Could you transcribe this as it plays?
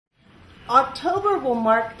October will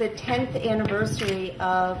mark the 10th anniversary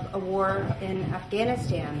of a war in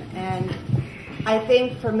Afghanistan, and I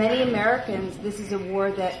think for many Americans this is a war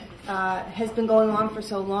that has been going on for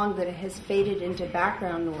so long that it has faded into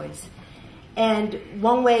background noise. And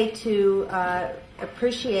one way to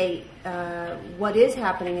appreciate what is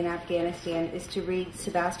happening in Afghanistan is to read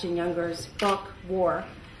Sebastian Junger's book, War,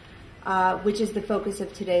 which is the focus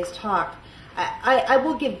of today's talk. I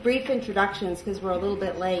will give brief introductions because we're a little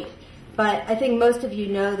bit late, but I think most of you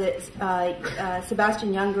know that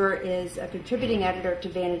Sebastian Junger is a contributing editor to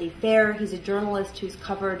Vanity Fair. He's a journalist who's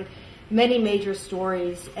covered many major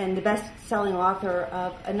stories and the best-selling author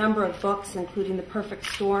of a number of books, including The Perfect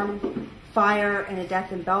Storm, Fire, and A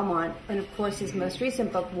Death in Belmont, and of course his most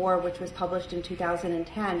recent book, War, which was published in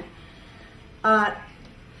 2010.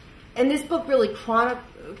 And this book really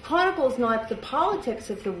chronicles not the politics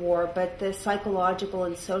of the war, but the psychological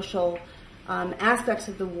and social aspects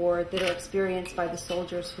of the war that are experienced by the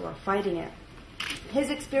soldiers who are fighting it. His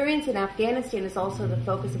experience in Afghanistan is also the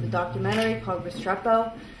focus of a documentary called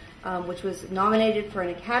Restrepo, which was nominated for an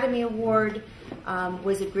Academy Award,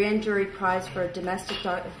 was a grand jury prize for a domestic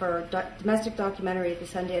documentary at the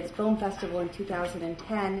Sundance Film Festival in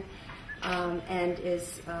 2010, and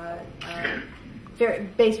is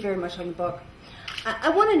based very much on the book. I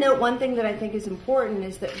want to note one thing that I think is important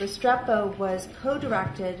is that Restrepo was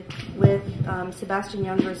co-directed with Sebastian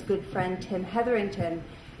Junger's good friend Tim Hetherington,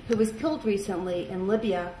 who was killed recently in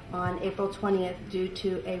Libya on April 20th due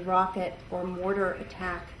to a rocket or mortar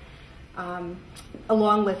attack,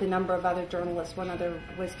 along with a number of other journalists. One other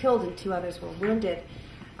was killed and 2 others were wounded.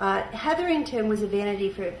 Hetherington was a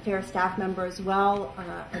Vanity Fair staff member as well,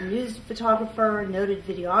 a news photographer, noted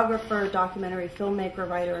videographer, documentary filmmaker,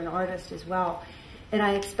 writer, and artist as well. And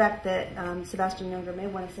I expect that Sebastian Junger may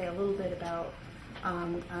want to say a little bit about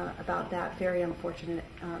that very unfortunate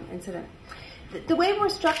incident. The way we're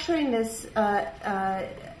structuring this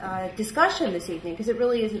discussion this evening, because it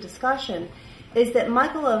really is a discussion, is that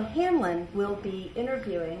Michael O'Hanlon will be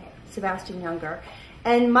interviewing Sebastian Junger.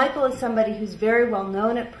 And Michael is somebody who's very well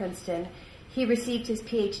known at Princeton. He received his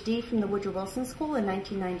Ph.D. from the Woodrow Wilson School in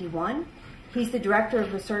 1991. He's the Director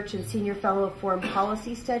of Research and Senior Fellow of Foreign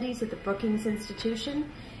Policy Studies at the Brookings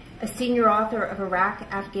Institution, a senior author of Iraq,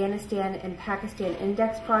 Afghanistan, and Pakistan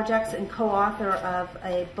Index projects, and co-author of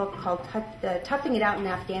a book called Toughing It Out in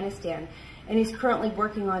Afghanistan. And he's currently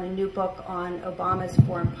working on a new book on Obama's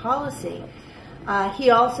foreign policy. He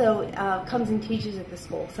also comes and teaches at the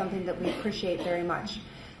school, something that we appreciate very much.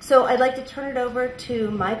 So I'd like to turn it over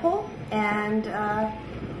to Michael, and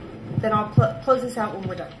then I'll close this out when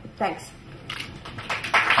we're done. Thanks.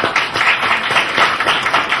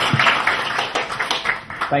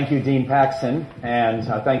 Thank you, Dean Paxson, and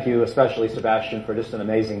thank you especially, Sebastian, for just an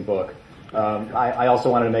amazing book. I also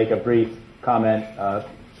wanted to make a brief comment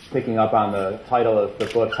picking up on the title of the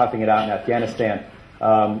book, Toughing It Out in Afghanistan.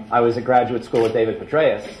 I was at graduate school with David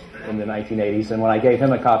Petraeus in the 1980s, and when I gave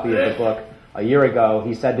him a copy of the book a year ago,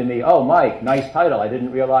 he said to me, "Oh, Mike, nice title. I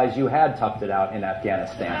didn't realize you had toughed it out in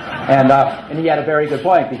Afghanistan." And he had a very good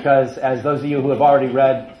point, because as those of you who have already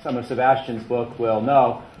read some of Sebastian's book will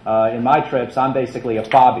know, in my trips, I'm basically a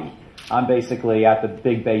fobby. I'm basically at the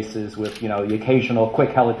big bases with, the occasional quick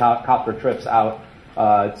helicopter trips out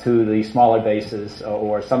to the smaller bases,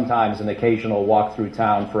 or sometimes an occasional walk through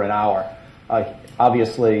town for an hour.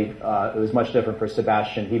 Obviously, it was much different for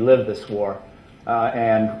Sebastian. He lived this war,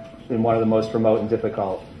 and in one of the most remote and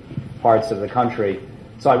difficult parts of the country.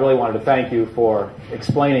 So I really wanted to thank you for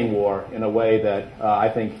explaining war in a way that I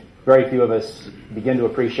think very few of us begin to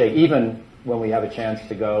appreciate, even when we have a chance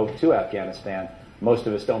to go to Afghanistan. Most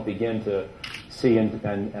of us don't begin to see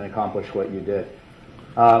and accomplish what you did.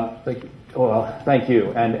 Thank you. Well, thank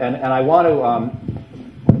you. And I want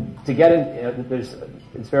to get in.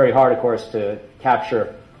 It's very hard, of course, to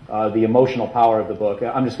capture the emotional power of the book.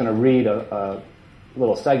 I'm just going to read a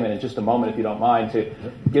little segment in just a moment, if you don't mind, to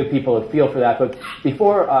give people a feel for that. But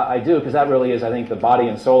before I do, because that really is, I think, the body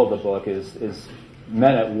and soul of the book, is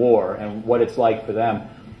men at war and what it's like for them.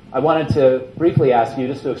 I wanted to briefly ask you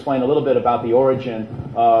just to explain a little bit about the origin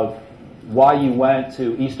of why you went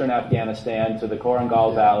to eastern Afghanistan, to the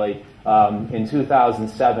Korangal Valley, in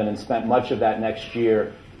 2007 and spent much of that next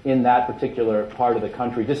year in that particular part of the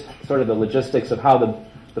country, just sort of the logistics of how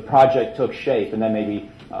the project took shape, and then maybe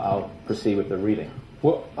I'll proceed with the reading.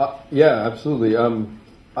 Well, yeah, absolutely.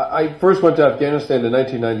 I first went to Afghanistan in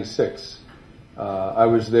 1996. I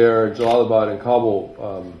was there in Jalalabad and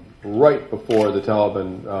Kabul right before the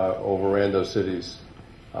Taliban overran those cities.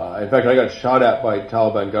 In fact, I got shot at by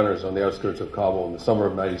Taliban gunners on the outskirts of Kabul in the summer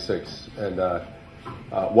of '96, and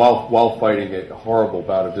while fighting a horrible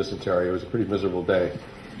bout of dysentery. It was a pretty miserable day.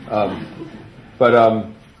 And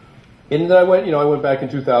then I went back in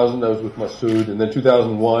 2000. I was with Massoud, and then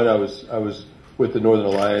 2001 I was with the Northern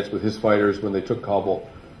Alliance with his fighters when they took Kabul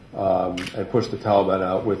and pushed the Taliban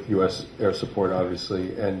out with U.S. air support,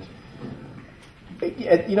 obviously. And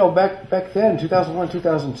back then, 2001,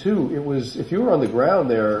 2002, it was, if you were on the ground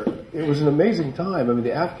there, it was an amazing time. I mean,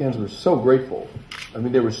 the Afghans were so grateful. I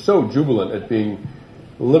mean, they were so jubilant at being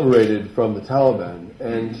liberated from the Taliban,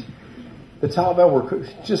 and the Taliban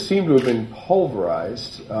just seemed to have been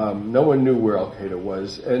pulverized. No one knew where Al Qaeda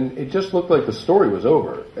was, and it just looked like the story was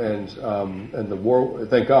over. And the war,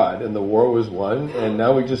 thank God, and the war was won. And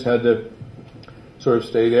now we just had to sort of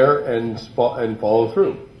stay there and follow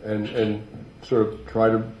through and sort of try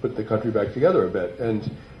to put the country back together a bit.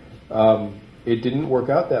 And it didn't work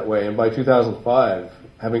out that way. And by 2005,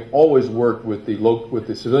 having always worked with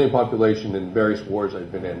the civilian population in various wars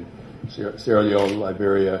I've been in, Sierra Leone,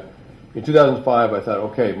 Liberia. In 2005, I thought,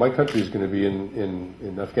 okay, my country is going to be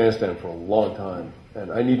in Afghanistan for a long time,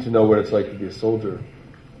 and I need to know what it's like to be a soldier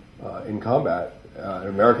in combat, an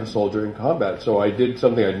American soldier in combat. So I did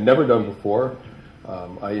something I'd never done before.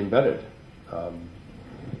 I embedded.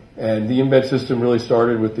 And the embed system really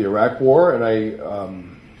started with the Iraq War, and I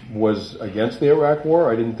was against the Iraq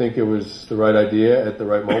War. I didn't think it was the right idea at the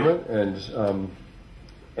right moment, but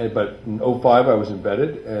in 2005 I was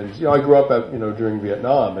embedded, and I grew up during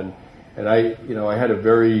Vietnam, and I had a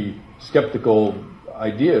very skeptical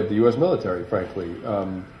idea of the U.S. military, frankly,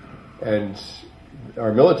 and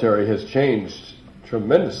our military has changed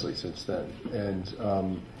tremendously since then,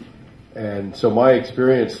 and so my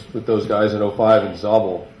experience with those guys in 2005 in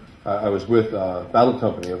Zabul, I was with Battle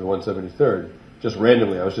Company of the 173rd. Just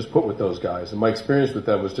randomly, I was just put with those guys, and my experience with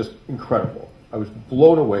them was just incredible. I was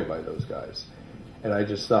blown away by those guys, and I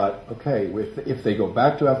just thought, okay, if they go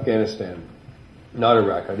back to Afghanistan, not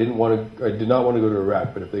Iraq. I did not want to go to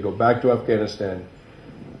Iraq, but if they go back to Afghanistan,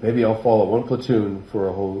 maybe I'll follow one platoon for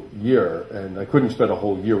a whole year. And I couldn't spend a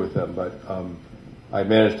whole year with them, but I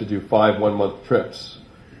managed to do 5 one-month trips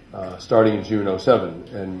starting in June 2007.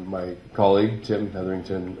 And my colleague, Tim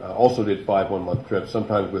Hetherington, also did 5 one-month trips,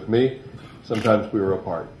 sometimes with me, sometimes we were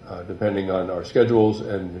apart, depending on our schedules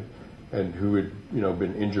and who had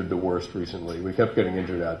been injured the worst recently. We kept getting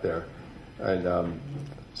injured out there. And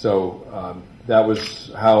so that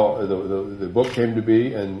was how the book came to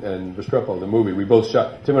be, and Restrepo, the movie. We both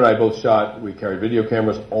shot. Tim and I both shot. We carried video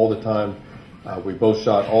cameras all the time. We both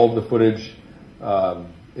shot all of the footage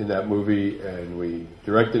in that movie, and we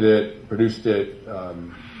directed it, produced it.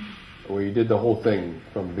 We did the whole thing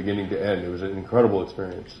from beginning to end. It was an incredible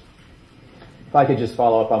experience. If I could just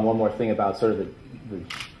follow up on one more thing about sort of the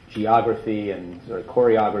geography and sort of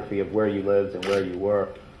choreography of where you lived and where you were.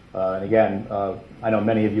 And again, I know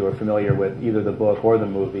many of you are familiar with either the book or the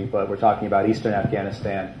movie, but we're talking about eastern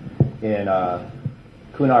Afghanistan in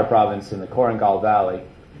Kunar province in the Korangal Valley.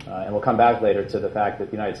 And we'll come back later to the fact that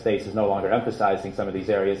the United States is no longer emphasizing some of these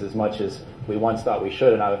areas as much as we once thought we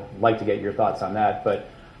should, and I would like to get your thoughts on that. But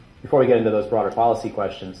before we get into those broader policy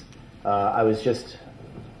questions, I was just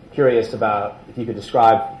curious about if you could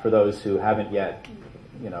describe for those who haven't yet,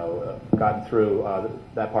 gotten through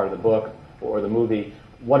that part of the book or the movie,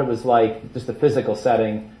 what it was like, just the physical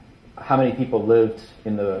setting, how many people lived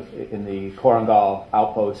in the Korangal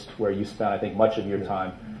outpost where you spent, I think, much of your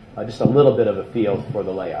time, just a little bit of a feel for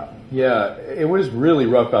the layout. Yeah, it was really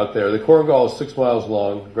rough out there. The Korangal is 6 miles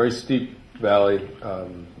long, very steep valley,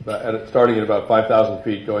 starting at about 5,000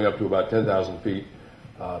 feet, going up to about 10,000 feet.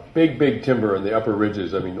 Big timber in the upper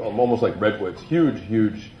ridges, I mean, almost like redwoods,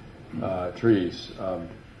 huge trees.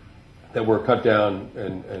 That were cut down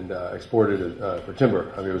and exported for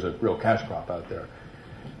timber. I mean, it was a real cash crop out there.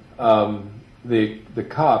 The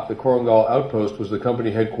COP, the Korangal Outpost, was the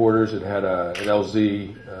company headquarters. It had an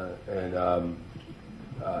LZ and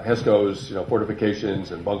HESCOs,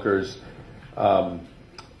 fortifications and bunkers, and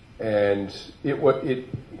it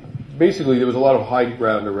basically there was a lot of high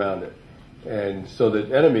ground around it, and so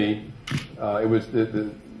the enemy, it was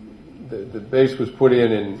the base was put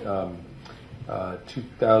in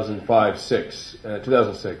 2006, and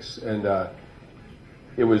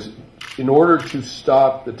it was in order to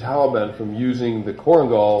stop the Taliban from using the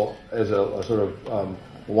Korangal as a sort of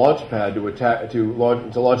launch pad to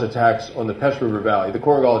launch attacks on the Pesh River Valley. The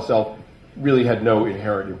Korangal itself really had no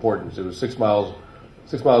inherent importance. It was 6 miles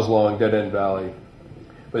long, dead end valley,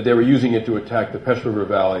 but they were using it to attack the Pesh River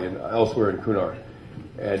Valley and elsewhere in Kunar,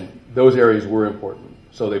 and those areas were important.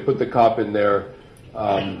 So they put the COP in there.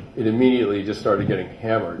 It immediately just started getting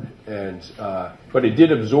hammered, but it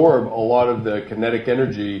did absorb a lot of the kinetic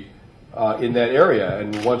energy in that area.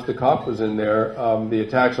 And once the COP was in there, the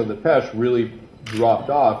attacks on the Pech really dropped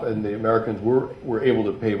off, and the Americans were able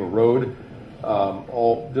to pave a road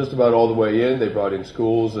just about all the way in. They brought in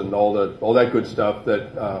schools and all that good stuff,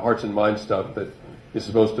 that hearts and minds stuff that is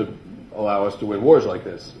supposed to allow us to win wars like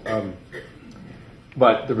this.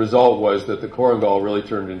 But the result was that the Korengal really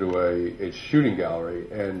turned into a shooting gallery,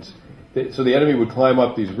 and so the enemy would climb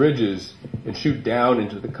up these ridges and shoot down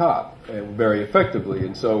into the COP very effectively.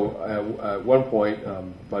 And so at one point,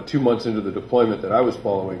 about 2 months into the deployment that I was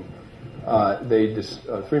following,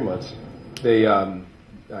 3 months,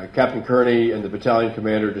 Captain Kearney and the battalion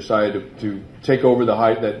commander decided to take over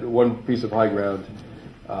that one piece of high ground,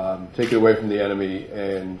 take it away from the enemy,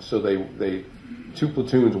 and so they 2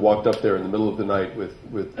 platoons walked up there in the middle of the night with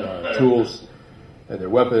tools and their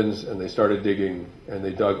weapons, and they started digging, and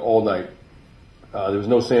they dug all night. There was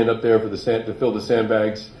no sand up there to fill the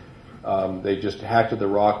sandbags. They just hacked at the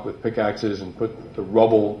rock with pickaxes and put the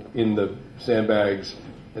rubble in the sandbags,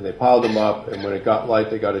 and they piled them up, and when it got light,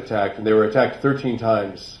 they got attacked, and they were attacked 13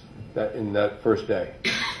 times in that first day.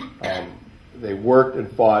 They worked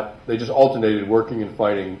and fought. They just alternated working and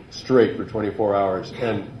fighting straight for 24 hours,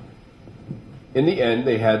 and in the end,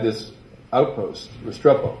 they had this outpost,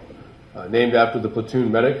 Restrepo, named after the platoon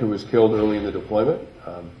medic who was killed early in the deployment.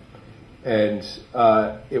 And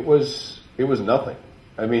it was nothing.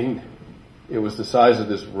 I mean, it was the size of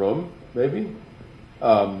this room, maybe.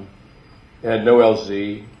 It had no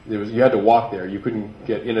LZ. You had to walk there. You couldn't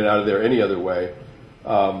get in and out of there any other way.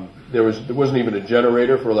 There wasn't even a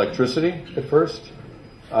generator for electricity at first.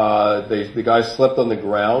 The guys slept on the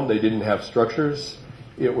ground. They didn't have structures.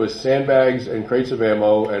 It was sandbags and crates of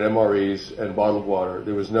ammo and MREs and bottled water.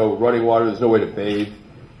 There was no running water. There was no way to bathe.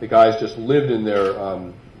 The guys just lived in their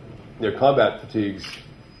combat fatigues,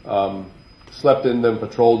 slept in them,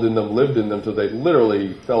 patrolled in them, lived in them till they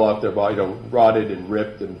literally fell off their body, rotted and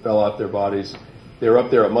ripped and fell off their bodies. They were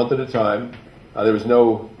up there a month at a time. There was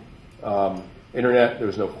no internet. There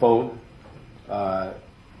was no phone.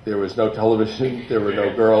 There was no television. There were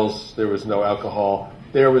no girls. There was no alcohol.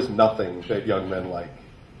 There was nothing that young men like.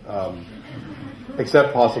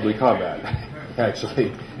 Except possibly combat,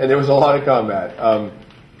 actually. And there was a lot of combat.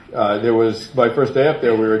 There was, my first day up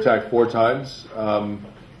there, we were attacked 4 times.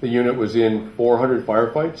 The unit was in 400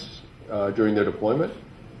 firefights during their deployment.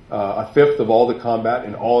 A fifth of all the combat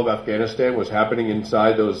in all of Afghanistan was happening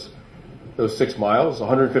inside those 6 miles.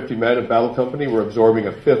 150 men of battle company were absorbing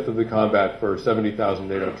a fifth of the combat for 70,000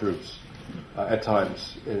 NATO troops at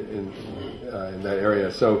times in that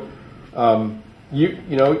area. So,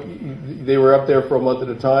 they were up there for a month at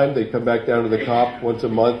a time. They'd come back down to the COP once a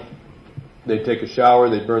month. They'd take a shower.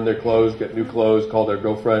 They'd burn their clothes, get new clothes, call their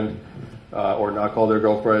girlfriend, or not call their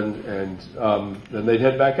girlfriend, and then they'd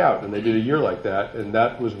head back out. And they did a year like that, and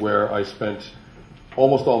that was where I spent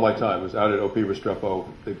almost all my time. Was out at OP Restrepo.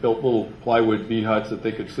 They built little plywood bee huts that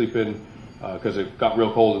they could sleep in because it got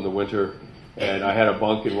real cold in the winter. And I had a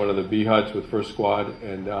bunk in one of the bee huts with First Squad,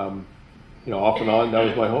 and off and on, that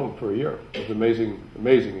was my home for a year. It was an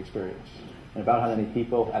amazing experience. And about how many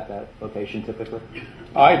people at that location typically?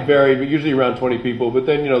 I varied, but usually around 20 people. But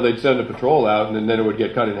then, they'd send a patrol out, and then it would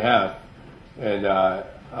get cut in half. And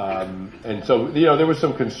so, there was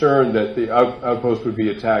some concern that the outpost would be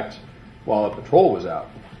attacked while a patrol was out.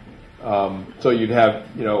 So you'd have,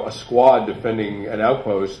 a squad defending an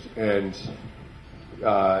outpost, and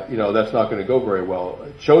that's not going to go very well.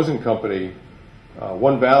 Chosen Company,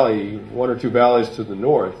 one or two valleys to the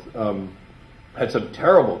north, had some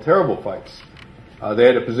terrible fights. They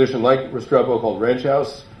had a position like Restrepo called Ranch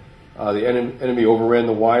House. The enemy overran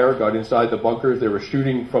the wire, got inside the bunkers. They were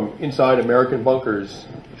shooting from inside American bunkers,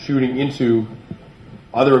 shooting into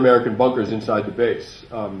other American bunkers inside the base.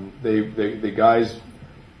 The guys,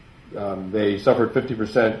 they suffered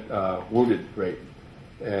 50% wounded rate.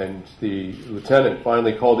 And the lieutenant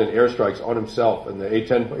finally called in airstrikes on himself, and the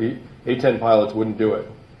A-10 pilots wouldn't do it.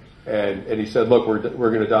 And he said, look, we're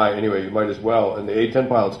going to die anyway, you might as well. And the A-10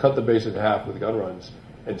 pilots cut the base in half with gun runs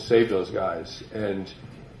and saved those guys. And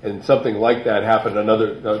something like that happened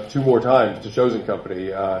 2 more times to Chosen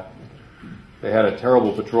Company. They had a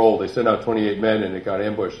terrible patrol. They sent out 28 men, and it got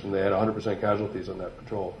ambushed, and they had 100% casualties on that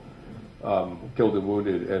patrol, killed and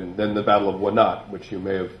wounded. And then the Battle of Wanat, which you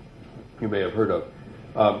may have heard of.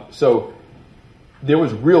 So there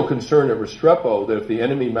was real concern at Restrepo that if the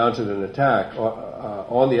enemy mounted an attack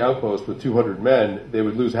on the outpost with 200 men, they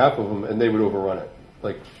would lose half of them and they would overrun it.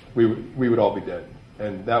 Like we would all be dead.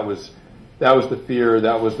 And that was the fear.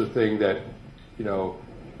 That was the thing that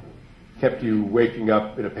kept you waking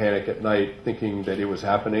up in a panic at night, thinking that it was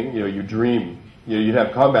happening. You dream. You'd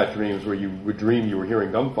have combat dreams where you would dream you were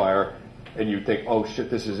hearing gunfire, and you'd think, oh shit,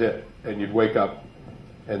 this is it, and you'd wake up,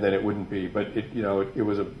 and then it wouldn't be. But it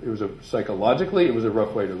was a psychologically, it was a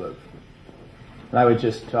rough way to live. And I would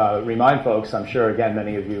just remind folks, I'm sure, again,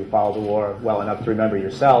 many of you followed the war well enough to remember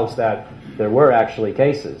yourselves, that there were actually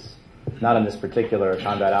cases, not in this particular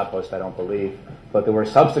combat outpost, I don't believe, but there were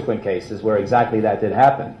subsequent cases where exactly that did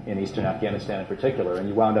happen in eastern Afghanistan in particular, and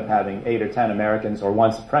you wound up having 8 or 10 Americans or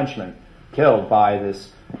one Frenchman killed by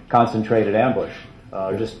this concentrated ambush.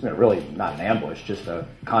 Just really not an ambush, just a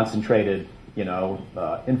concentrated,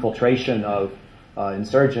 infiltration of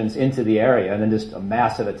insurgents into the area, and then just a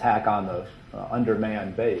massive attack on the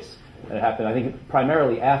undermanned base. And it happened, I think,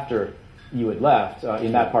 primarily after you had left,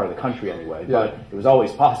 in that part of the country anyway. Yeah. But it was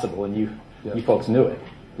always possible, and you folks knew it.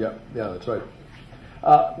 Yeah, that's right.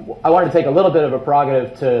 I wanted to take a little bit of a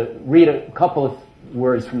prerogative to read a couple of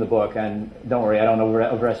words from the book, and don't worry, I don't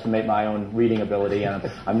overestimate my own reading ability,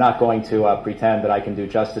 and I'm not going to pretend that I can do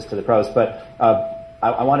justice to the prose, but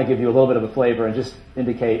I want to give you a little bit of a flavor and just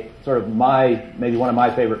indicate sort of maybe one of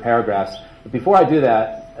my favorite paragraphs. But before I do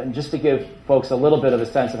that, and just to give folks a little bit of a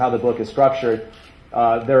sense of how the book is structured,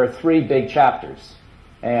 there are 3 big chapters,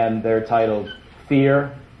 and they're titled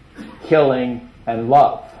Fear, Killing, and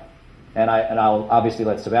Love. And I'll obviously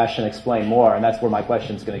let Sebastian explain more, and that's where my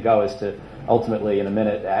question is going to go, is to ultimately, in a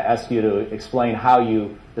minute, ask you to explain how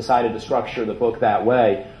you decided to structure the book that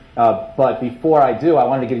way. But before I do, I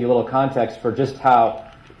wanted to give you a little context for just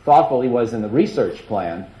how thoughtful he was in the research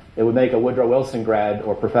plan. It would make a Woodrow Wilson grad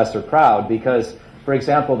or professor proud because, for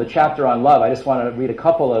example, the chapter on love, I just want to read a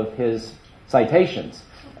couple of his citations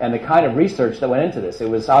and the kind of research that went into this. It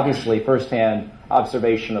was obviously firsthand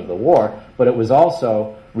observation of the war, but it was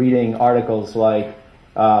also reading articles like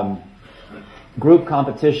Group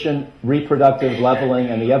Competition, Reproductive Leveling,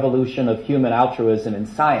 and the Evolution of Human Altruism in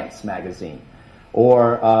Science magazine,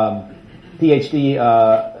 or Ph.D.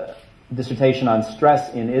 dissertation on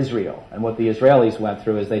stress in Israel and what the Israelis went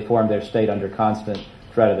through as they formed their state under constant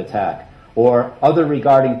threat of attack, or Other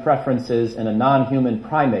Regarding Preferences in a Non-Human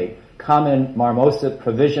Primate, Common Marmoset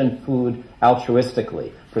Provision Food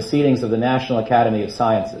Altruistically, Proceedings of the National Academy of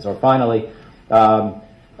Sciences, or finally,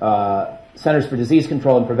 Centers for Disease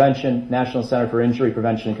Control and Prevention, National Center for Injury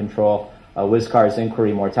Prevention and Control, WSCAR's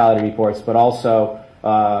Inquiry Mortality Reports, but also,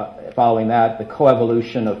 following that, The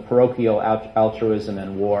Coevolution of Parochial Altruism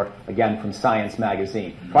and War, again from Science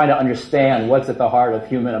magazine, trying to understand what's at the heart of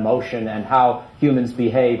human emotion and how humans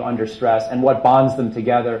behave under stress and what bonds them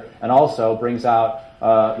together, and also brings out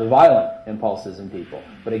the violent impulses in people.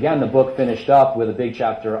 But again, the book finished up with a big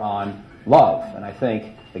chapter on love, and I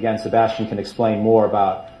think, again, Sebastian can explain more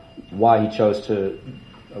about why he chose to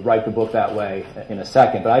write the book that way in a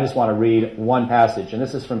second. But I just want to read one passage, and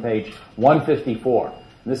this is from page 154.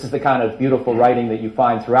 And this is the kind of beautiful writing that you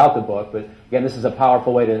find throughout the book, but again, this is a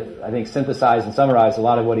powerful way to, I think, synthesize and summarize a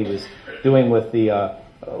lot of what he was doing with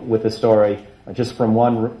the story, just from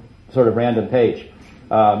one sort of random page.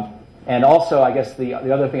 And also, I guess the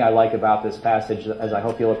other thing I like about this passage, as I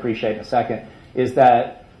hope you'll appreciate in a second, is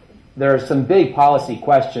that there are some big policy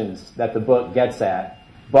questions that the book gets at,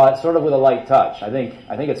 but sort of with a light touch. I think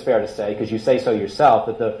it's fair to say, because you say so yourself,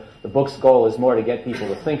 that the book's goal is more to get people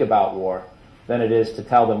to think about war than it is to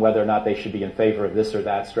tell them whether or not they should be in favor of this or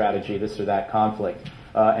that strategy, this or that conflict,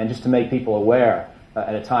 and just to make people aware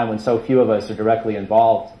at a time when so few of us are directly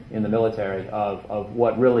involved in the military of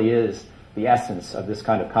what really is the essence of this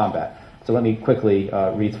kind of combat. So let me quickly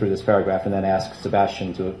read through this paragraph and then ask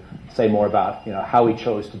Sebastian to say more about how he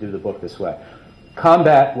chose to do the book this way.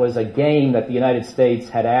 Combat was a game that the United States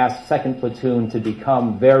had asked 2nd Platoon to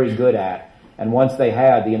become very good at, and once they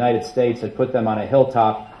had, the United States had put them on a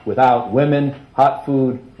hilltop without women, hot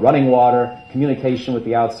food, running water, communication with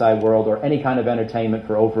the outside world, or any kind of entertainment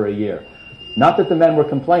for over a year. Not that the men were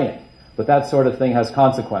complaining, but that sort of thing has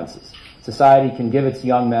consequences. Society can give its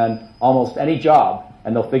young men almost any job,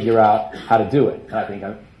 and they'll figure out how to do it. And I think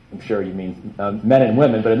I'm sure you mean men and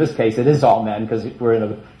women, but in this case it is all men because we're in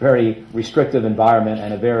a very restrictive environment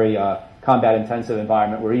and a very combat-intensive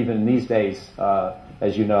environment where even these days,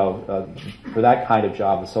 as you know, for that kind of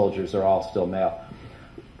job, the soldiers are all still male.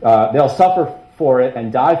 They'll suffer for it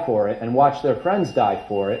and die for it and watch their friends die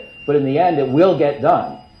for it, but in the end it will get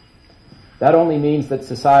done. That only means that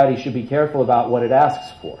society should be careful about what it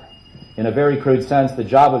asks for. In a very crude sense, the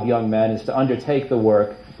job of young men is to undertake the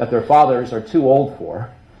work that their fathers are too old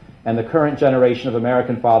for, and the current generation of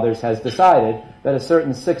American fathers has decided that a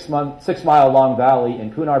certain 6-mile-long valley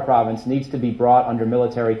in Kunar province needs to be brought under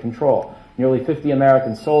military control. Nearly 50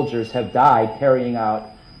 American soldiers have died carrying out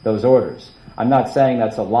those orders. I'm not saying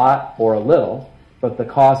that's a lot or a little, but the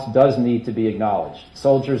cost does need to be acknowledged.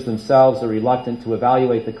 Soldiers themselves are reluctant to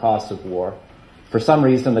evaluate the costs of war. For some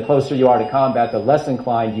reason, the closer you are to combat, the less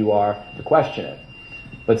inclined you are to question it.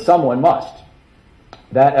 But someone must.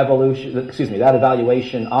 That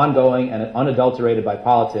evaluation, ongoing and unadulterated by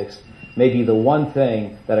politics, may be the one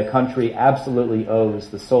thing that a country absolutely owes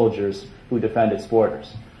the soldiers who defend its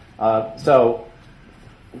borders. So,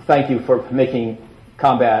 thank you for making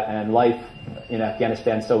combat and life in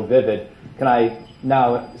Afghanistan so vivid. Can I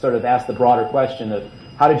now sort of ask the broader question of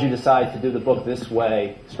how did you decide to do the book this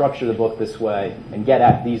way, structure the book this way, and get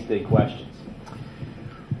at these big questions?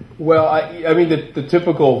 Well, I mean, the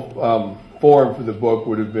typical form for the book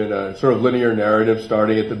would have been a sort of linear narrative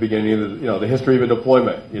starting at the beginning of the history of a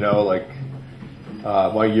deployment, like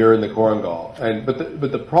my year in the Korangal.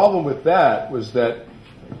 But the problem with that was that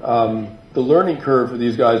the learning curve for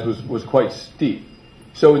these guys was quite steep.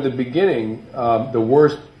 So in the beginning, the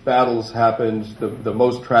worst battles happened, the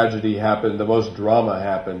most tragedy happened, the most drama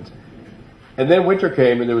happened. And then winter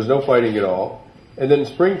came and there was no fighting at all. And then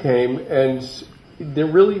spring came and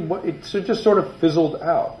it just sort of fizzled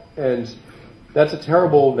out. And that's a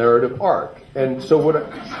terrible narrative arc. And so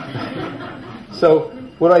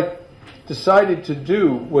what I decided to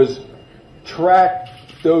do was track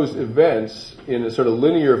those events in a sort of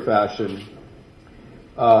linear fashion,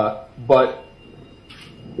 but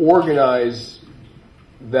organize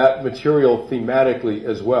that material thematically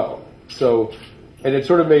as well. So, and it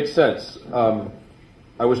sort of made sense. I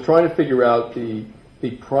was trying to figure out the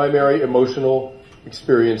primary emotional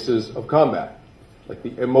experiences of combat, like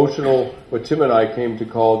the emotional, what Tim and I came to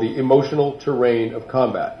call the emotional terrain of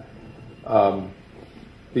combat. The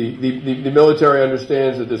military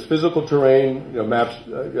understands that there's physical terrain, maps,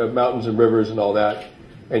 mountains and rivers and all that,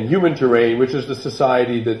 and human terrain, which is the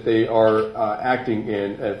society that they are acting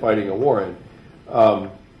in and fighting a war in.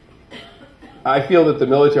 I feel that the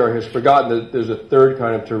military has forgotten that there's a third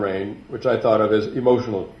kind of terrain, which I thought of as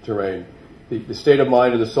emotional terrain. The state of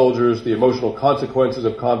mind of the soldiers, the emotional consequences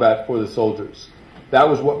of combat for the soldiers. That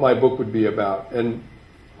was what my book would be about. And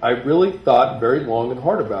I really thought very long and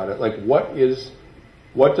hard about it. Like, what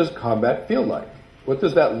does combat feel like? What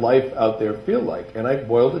does that life out there feel like? And I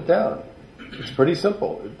boiled it down. It's pretty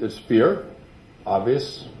simple. There's fear,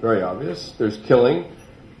 obvious, very obvious. There's killing,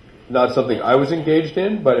 not something I was engaged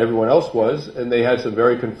in, but everyone else was, and they had some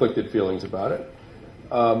very conflicted feelings about it.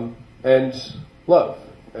 And love.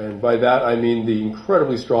 And by that I mean the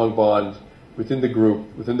incredibly strong bond within the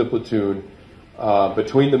group, within the platoon,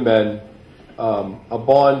 between the men, a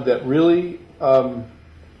bond that really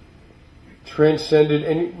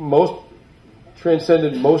transcended most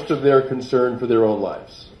of their concern for their own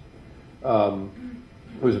lives.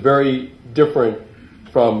 It was very different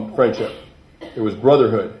from friendship. It was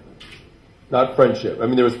brotherhood, not friendship. I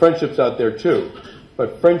mean, there was friendships out there too,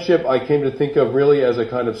 but friendship I came to think of really as a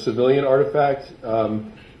kind of civilian artifact.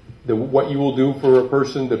 What you will do for a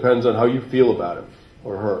person depends on how you feel about him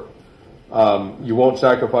or her. You won't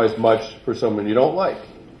sacrifice much for someone you don't like,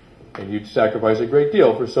 and you'd sacrifice a great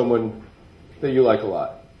deal for someone that you like a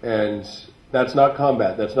lot. And that's not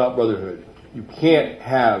combat. That's not brotherhood. You can't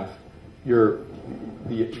have your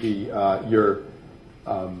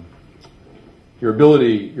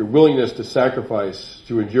ability, your willingness to sacrifice,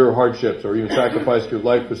 to endure hardships, or even sacrifice your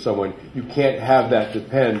life for someone. You can't have that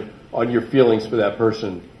depend on your feelings for that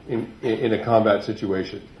person in a combat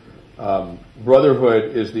situation.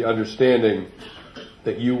 Brotherhood is the understanding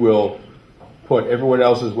that you will put everyone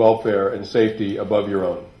else's welfare and safety above your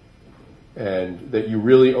own, and that you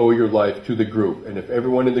really owe your life to the group. And if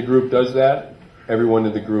everyone in the group does that, everyone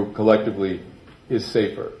in the group collectively is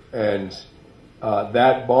safer. And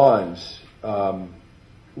that bond,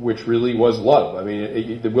 which really was love. I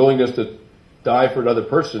mean, the willingness to die for another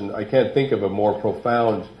person, I can't think of a more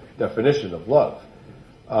profound definition of love.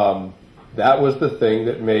 That was the thing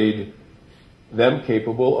that made them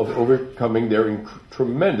capable of overcoming their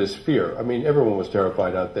tremendous fear. I mean, everyone was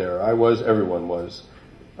terrified out there. I was, everyone was.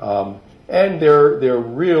 And their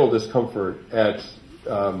real discomfort at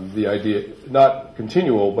the idea, not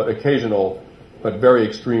continual, but occasional, but very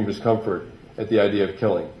extreme discomfort at the idea of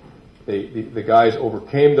killing. The guys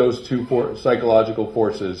overcame those two psychological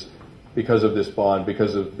forces because of this bond,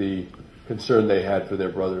 because of the concern they had for their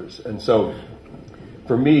brothers. And so,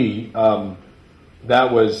 for me,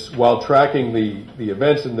 that was, while tracking the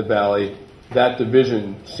events in the valley, that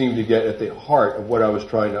division seemed to get at the heart of what I was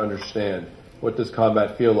trying to understand. What does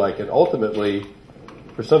combat feel like? And ultimately,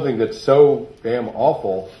 for something that's so damn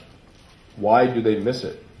awful, why do they miss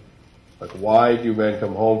it? Like, why do men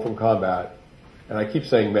come home from combat? And I keep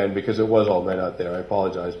saying men because it was all men out there. I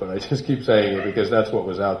apologize, but I just keep saying it because that's what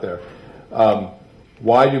was out there.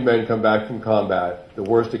 why do men come back from combat, the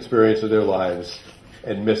worst experience of their lives,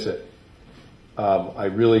 and miss it? I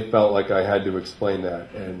really felt like I had to explain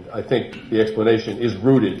that, and I think the explanation is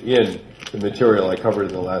rooted in the material I covered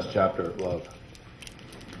in the last chapter of Love.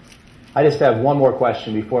 I just have one more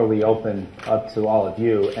question before we open up to all of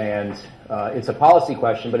you, and it's a policy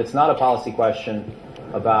question, but it's not a policy question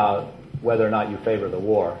about whether or not you favor the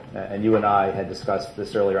war. And you and I had discussed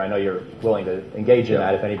this earlier. I know you're willing to engage in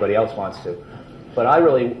that if anybody else wants to. But I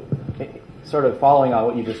really, sort of following on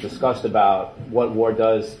what you just discussed about what war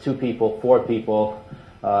does to people, for people,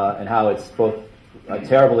 and how it's both a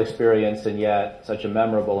terrible experience and yet such a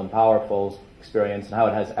memorable and powerful experience, and how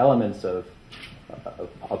it has elements of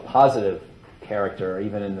a positive character,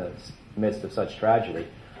 even in the midst of such tragedy,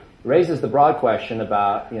 raises the broad question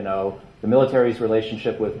about, the military's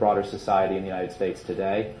relationship with broader society in the United States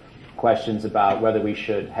today, questions about whether we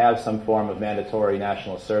should have some form of mandatory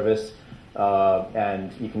national service,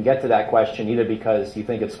 and you can get to that question either because you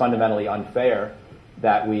think it's fundamentally unfair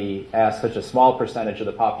that we ask such a small percentage of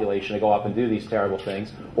the population to go up and do these terrible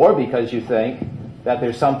things, or because you think that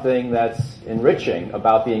there's something that's enriching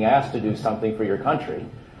about being asked to do something for your country.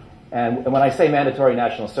 And when I say mandatory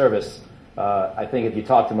national service, I think if you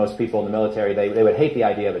talk to most people in the military, they would hate the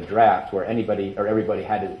idea of a draft where anybody or everybody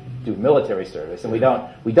had to do military service. And we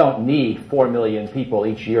don't need 4 million people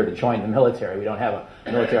each year to join the military. We don't have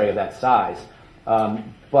a military of that size.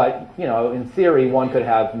 But in theory, one could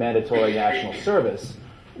have mandatory national service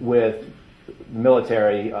with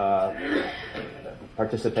military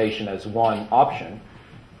participation as one option.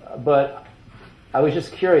 But I was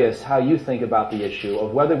just curious how you think about the issue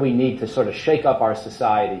of whether we need to sort of shake up our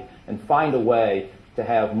society and find a way to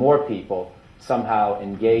have more people somehow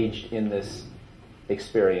engaged in this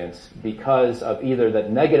experience because of either the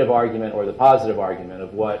negative argument or the positive argument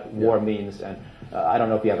of what war means. And I don't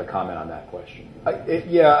know if you have a comment on that question.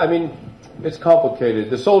 It's complicated.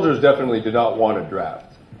 The soldiers definitely did not want a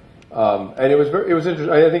draft. And it was interesting,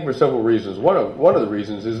 I think, for several reasons. One of the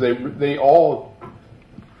reasons is they all,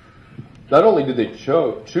 not only did they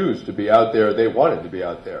choose to be out there, they wanted to be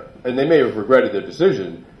out there. And they may have regretted their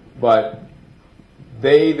decision, but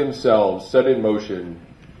they themselves set in motion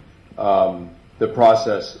the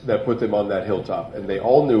process that put them on that hilltop. And they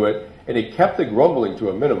all knew it, and it kept the grumbling to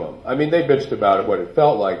a minimum. I mean, they bitched about it, what it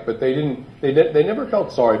felt like, but they never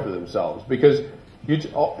felt sorry for themselves because, they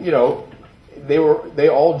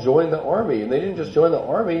all joined the Army, and they didn't just join the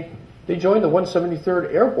Army, they joined the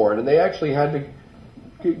 173rd Airborne, and they actually had to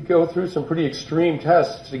go through some pretty extreme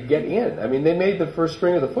tests to get in. I mean, they made the first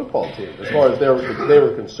string of the football team as far as they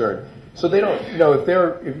were concerned. So they don't,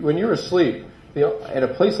 when you're asleep, at a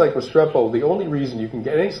place like Restrepo, the only reason you can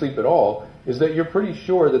get any sleep at all is that you're pretty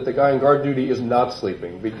sure that the guy on guard duty is not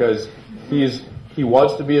sleeping because he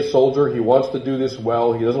wants to be a soldier, he wants to do this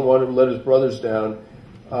well, he doesn't want to let his brothers down.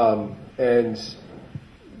 And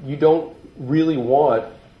you don't really want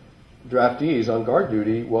draftees on guard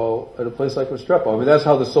duty, at a place like Restrepo. I mean, that's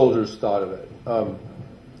how the soldiers thought of it.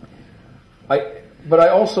 But I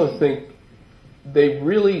also think they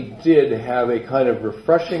really did have a kind of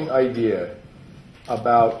refreshing idea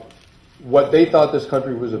about what they thought this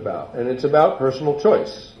country was about. And it's about personal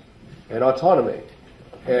choice and autonomy.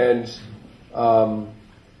 And,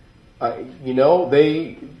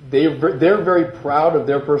 they're very proud of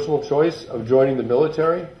their personal choice of joining the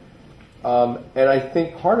military. And I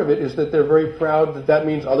think part of it is that they're very proud that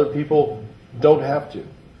means other people don't have to.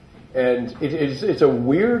 And it's a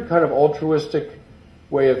weird kind of altruistic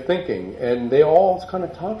way of thinking. And they all kind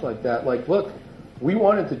of talk like that. Like, look, we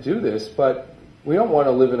wanted to do this, but we don't want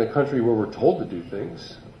to live in a country where we're told to do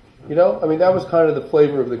things. That was kind of the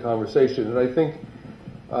flavor of the conversation. And I think,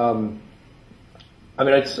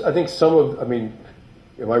 I think some of,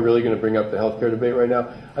 am I really going to bring up the healthcare debate right now?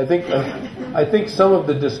 I think some of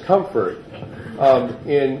the discomfort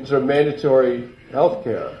in sort of mandatory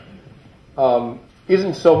healthcare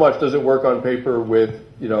isn't so much does it work on paper with,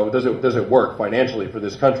 does it work financially for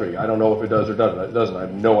this country? I don't know if it does or doesn't. I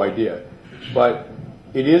have no idea. But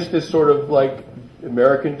it is this sort of like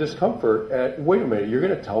American discomfort at, wait a minute, you're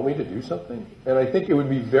going to tell me to do something? And I think it would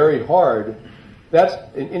be very hard. That's,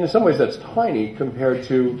 in some ways, that's tiny compared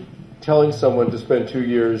to telling someone to spend 2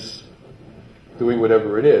 years doing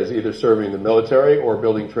whatever it is, either serving in the military or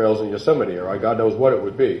building trails in Yosemite, or God knows what it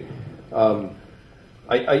would be. I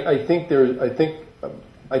think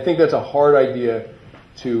that's a hard idea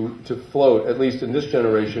to float, at least in this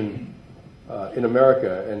generation in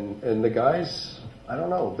America. And the guys, I don't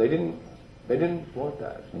know, they didn't want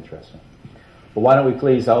that. Interesting. But why don't we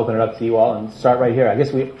please open it up to you all and start right here. I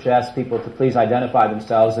guess we should ask people to please identify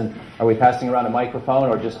themselves. And are we passing around a microphone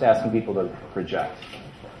or just asking people to project?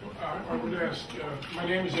 I would ask, my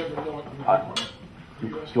name is Evan Miller. Do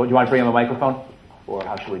you want to bring him a microphone? Or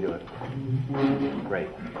how should we do it? Great.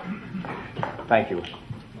 Thank you.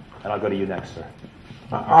 And I'll go to you next, sir.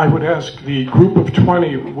 I would ask the group of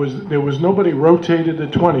 20, there was nobody rotated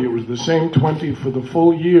at 20. It was the same 20 for the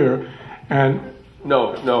full year. And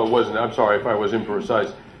No, it wasn't. I'm sorry if I was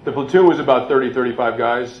imprecise. The platoon was about 30, 35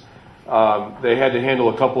 guys. They had to handle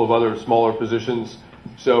a couple of other smaller positions.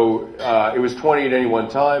 So it was 20 at any one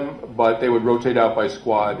time, but they would rotate out by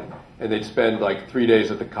squad, and they'd spend like 3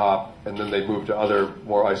 days at the COP, and then they'd move to other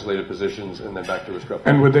more isolated positions, and then back to Restrepo.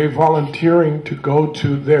 And were they volunteering to go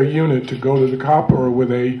to their unit, to go to the COP, or were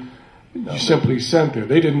they simply sent there?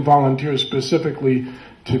 They didn't volunteer specifically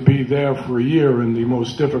to be there for a year in the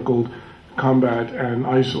most difficult combat and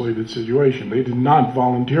isolated situation. They did not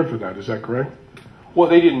volunteer for that. Is that correct? Well,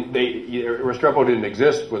 they didn't. Restrepo didn't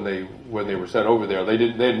exist when they were sent over there. They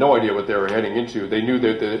had no idea what they were heading into. They knew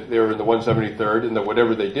that they were in the 173rd, and that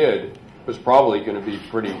whatever they did was probably going to be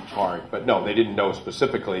pretty hard. But no, they didn't know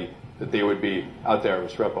specifically that they would be out there at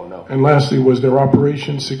Restrepo. No. And lastly, was their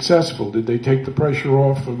operation successful? Did they take the pressure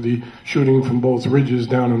off of the shooting from both ridges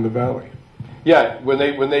down in the valley? Yeah, when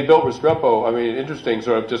they built Restrepo, I mean, interesting,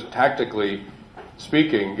 sort of just tactically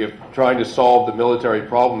speaking, if trying to solve the military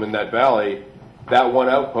problem in that valley, that one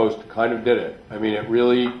outpost kind of did it. I mean, it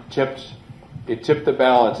really tipped the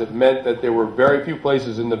balance. It meant that there were very few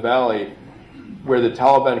places in the valley where the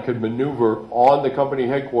Taliban could maneuver on the company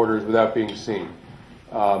headquarters without being seen.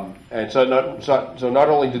 And so not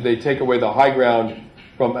only did they take away the high ground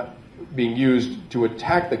from being used to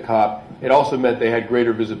attack the COP, it also meant they had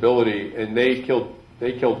greater visibility, and they killed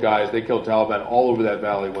Taliban all over that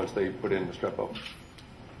valley once they put in Restrepo.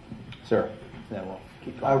 Sir. Yeah, well,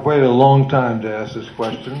 keep going. I've waited a long time to ask this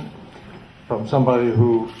question from somebody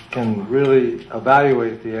who can really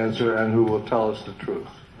evaluate the answer and who will tell us the truth.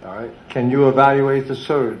 All right? Can you evaluate the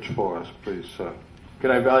surge for us, please, sir?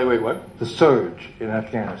 Can I evaluate what? The surge in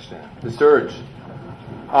Afghanistan. The surge.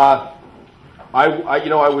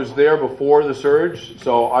 I was there before the surge,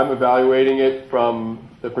 so I'm evaluating it from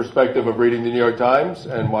the perspective of reading the New York Times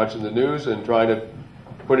and watching the news and trying to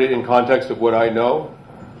put it in context of what I know.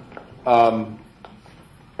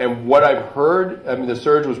 And what I've heard, I mean, the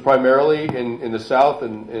surge was primarily in the south,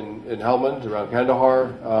 in Helmand, around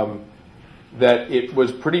Kandahar, that it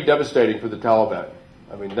was pretty devastating for the Taliban.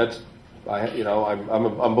 I mean,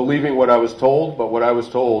 I'm believing what I was told, but what I was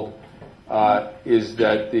told is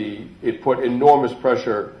that it put enormous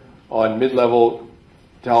pressure on mid-level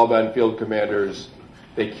Taliban field commanders.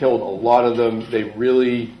 They killed a lot of them. They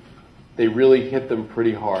really hit them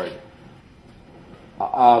pretty hard.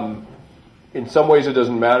 In some ways it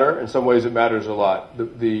doesn't matter. In some ways it matters a lot.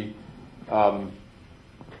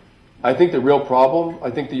 I think the real problem, I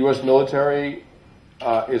think the U.S. military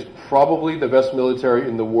is probably the best military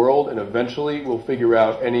in the world, and eventually will figure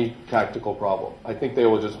out any tactical problem. I think they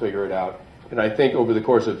will just figure it out. And I think over the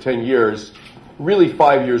course of 10 years, really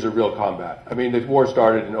 5 years of real combat. I mean, the war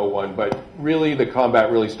started in 2001, but really the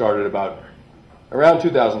combat really started around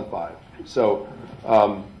 2005. So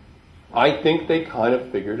I think they kind of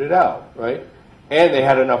figured it out, right? And they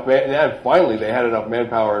had enough finally they had enough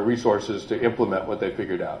manpower and resources to implement what they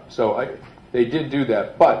figured out. So they did do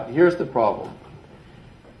that. But here's the problem.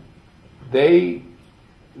 They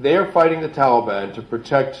are fighting the Taliban to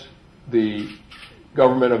protect the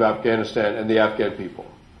government of Afghanistan and the Afghan people.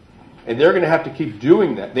 And they're going to have to keep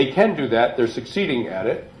doing that. They can do that. They're succeeding at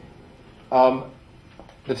it. The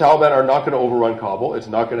Taliban are not going to overrun Kabul. It's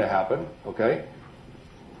not going to happen, okay?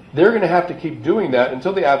 They're going to have to keep doing that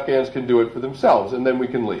until the Afghans can do it for themselves, and then we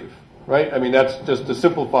can leave, right? I mean, that's just to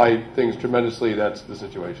simplify things tremendously. That's the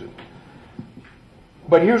situation.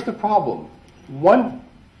 But here's the problem. One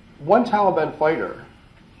Taliban fighter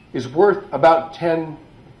is worth about 10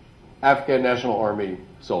 Afghan National Army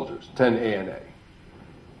soldiers, 10 ANA.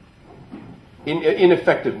 In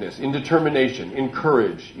effectiveness, in determination, in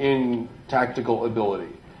courage, in tactical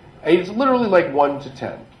ability. And it's literally like 1 to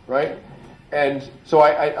 10, right? And so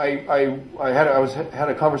I had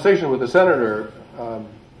a conversation with a senator a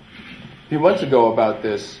few months ago about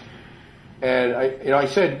this, and I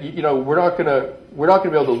said, we're not going to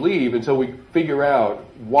be able to leave until we figure out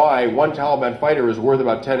why one Taliban fighter is worth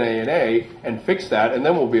about 10 ANA and fix that, and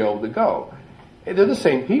then we'll be able to go. And they're the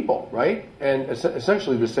same people, right? And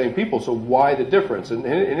essentially the same people. So why the difference? And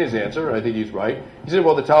in his answer, and I think he's right, he said,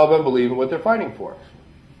 well, the Taliban believe in what they're fighting for.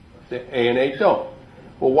 The ANA don't.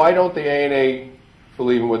 Well, why don't the ANA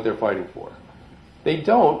believe in what they're fighting for? They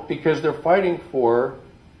don't, because they're fighting for,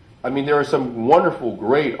 I mean, there are some wonderful,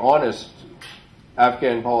 great, honest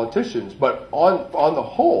Afghan politicians, but on the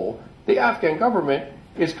whole, the Afghan government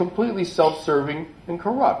is completely self-serving and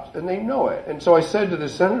corrupt, and they know it. And so I said to the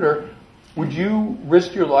senator, would you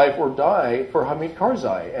risk your life or die for Hamid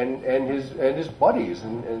Karzai and his buddies?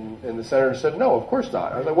 And the senator said, no, of course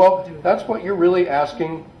not. I was like, well, that's what you're really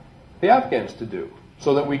asking the Afghans to do,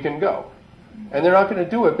 so that we can go. And they're not going to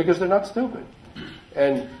do it because they're not stupid.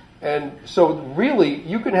 And so really,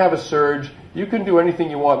 you can have a surge, you can do anything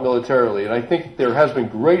you want militarily, and I think there has been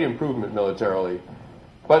great improvement militarily.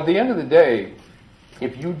 But at the end of the day,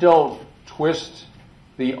 if you don't twist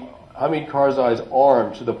the Hamid Karzai's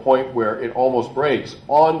arm to the point where it almost breaks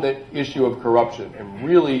on the issue of corruption and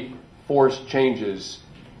really force changes,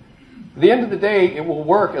 at the end of the day, it will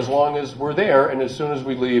work as long as we're there, and as soon as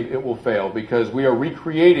we leave, it will fail, because we are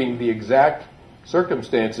recreating the exact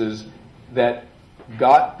circumstances that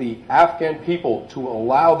got the Afghan people to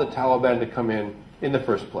allow the Taliban to come in the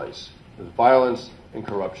first place. There's violence and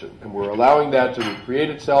corruption, and we're allowing that to recreate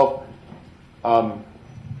itself.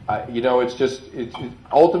 It's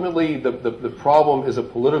ultimately the problem is a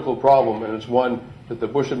political problem, and it's one that the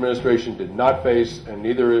Bush administration did not face, and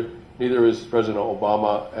neither is President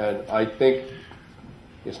Obama. And I think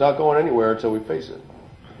it's not going anywhere until we face it.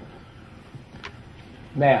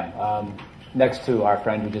 Ma'am, next to our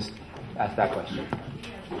friend who just asked that question.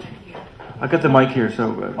 I got the mic here,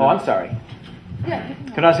 so. Oh, I'm sorry.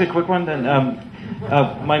 Can I ask a quick one then?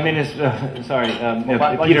 My name is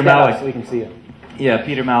Peter Malik. Malik. So we can see you. Yeah,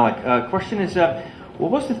 Peter Malik. Question is,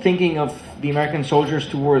 what was the thinking of the American soldiers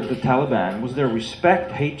toward the Taliban? Was there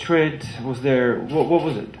respect, hatred? Was there what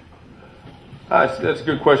was it? That's a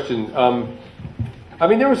good question. I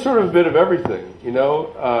mean, there was sort of a bit of everything, you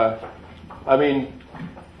know. I mean,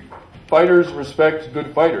 fighters respect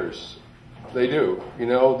good fighters. They do. You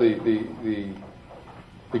know, the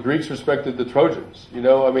Greeks respected the Trojans. You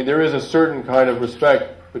know, I mean, there is a certain kind of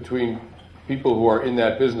respect between people who are in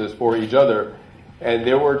that business for each other. And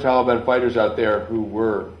there were Taliban fighters out there who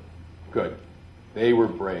were good. They were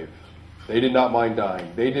brave. They did not mind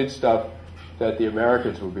dying. They did stuff that the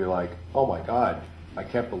Americans would be like, "Oh my God, I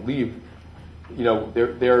can't believe." You know,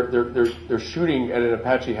 they're shooting at an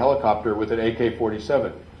Apache helicopter with an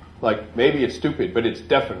AK-47. Like, maybe it's stupid, but it's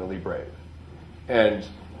definitely brave. And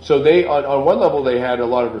so they, on one level, they had a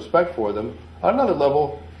lot of respect for them. On another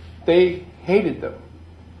level, they hated them.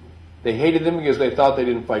 They hated them because they thought they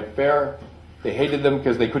didn't fight fair. They hated them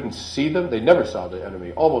because they couldn't see them. They never saw the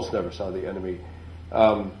enemy, almost never saw the enemy.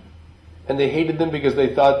 And they hated them because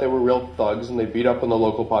they thought they were real thugs, and they beat up on the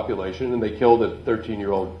local population, and they killed a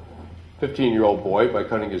 15-year-old boy by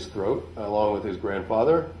cutting his throat, along with his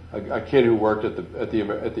grandfather, a kid who worked at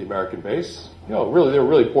the American base. You know, really, there were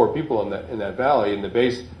really poor people in that valley, and the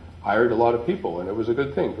base hired a lot of people, and it was a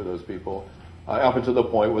good thing for those people. Up until the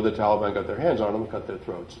point where the Taliban got their hands on them and cut their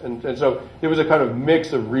throats. And so there was a kind of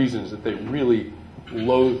mix of reasons that they really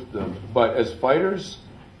loathed them. But as fighters,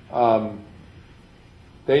 the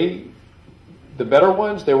better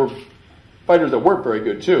ones, they were fighters that weren't very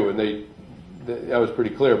good too, and that was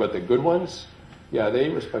pretty clear. But the good ones, yeah, they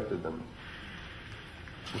respected them.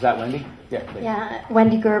 Is that Wendy? Yeah. Please. Yeah,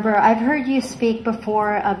 Wendy Gerber. I've heard you speak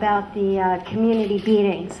before about the community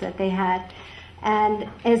beatings that they had. And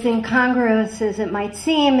as incongruous as it might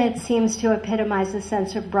seem, it seems to epitomize the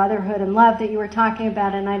sense of brotherhood and love that you were talking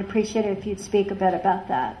about, and I'd appreciate it if you'd speak a bit about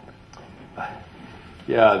that.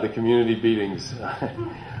 Yeah, the community beatings.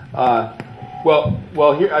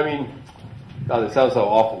 Well, here, I mean, God, it sounds so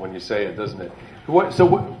awful when you say it, doesn't it?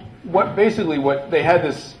 What they had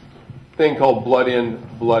this thing called blood in,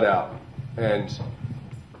 blood out. And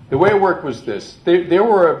the way it worked was this. There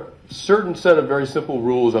were a certain set of very simple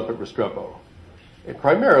rules up at Restrepo. And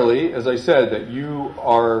primarily, as I said, that you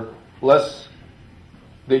are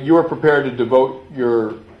prepared to devote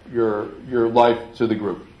your life to the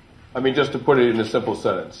group. I mean, just to put it in a simple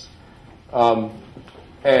sentence.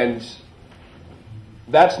 And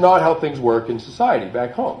that's not how things work in society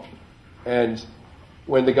back home. And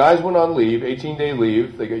when the guys went on leave, 18-day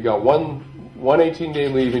leave, they got one 18-day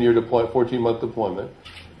leave in your 14-month deployment.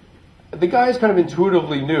 The guys kind of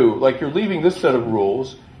intuitively knew, like, you're leaving this set of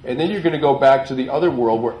rules, and then you're going to go back to the other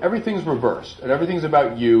world where everything's reversed, and everything's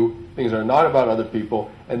about you, things are not about other people,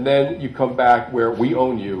 and then you come back where we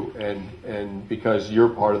own you, and because you're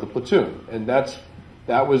part of the platoon. And that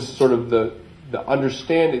was sort of the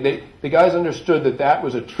understanding. The guys understood that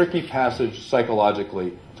was a tricky passage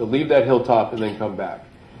psychologically, to leave that hilltop and then come back.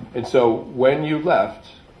 And so when you left,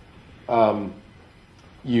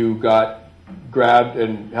 you got grabbed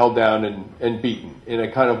and held down and beaten in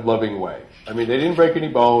a kind of loving way. I mean, they didn't break any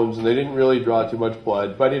bones and they didn't really draw too much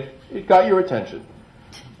blood, but it got your attention.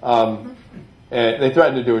 And they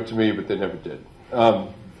threatened to do it to me, but they never did.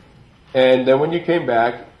 And then when you came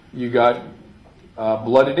back, you got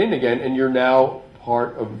blooded in again, and you're now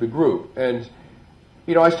part of the group. And,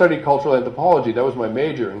 you know, I studied cultural anthropology. That was my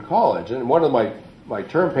major in college. And one of my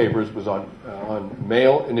term papers was on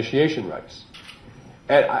male initiation rites.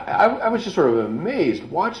 And I was just sort of amazed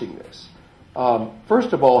watching this.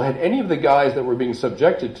 First of all, had any of the guys that were being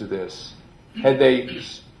subjected to this, had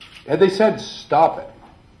they said stop it,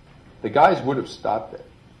 the guys would have stopped it.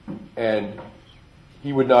 And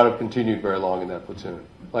he would not have continued very long in that platoon.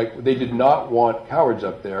 Like, they did not want cowards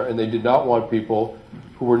up there, and they did not want people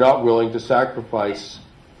who were not willing to sacrifice,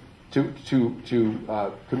 to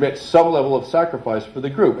commit some level of sacrifice for the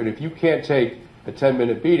group. And if you can't take a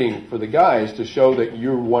 10-minute beating for the guys to show that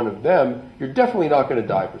you're one of them, you're definitely not going to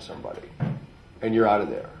die for somebody, and you're out of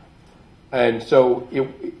there. And so,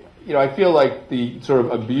 I feel like the sort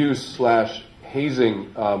of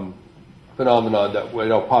abuse/hazing phenomenon that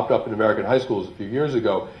popped up in American high schools a few years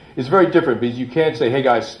ago is very different, because you can't say, hey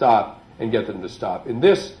guys, stop, and get them to stop. In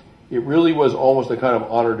this, it really was almost a kind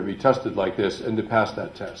of honor to be tested like this and to pass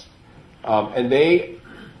that test. And they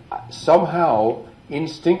somehow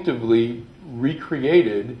instinctively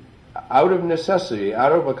recreated, out of necessity,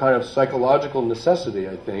 out of a kind of psychological necessity,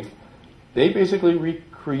 I think, they basically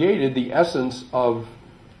recreated the essence of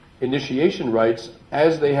initiation rites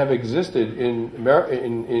as they have existed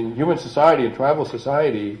in human society and tribal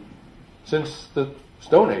society since the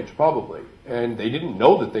Stone Age, probably. And they didn't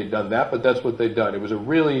know that they'd done that, but that's what they'd done. It was a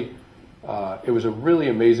really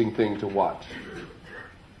amazing thing to watch.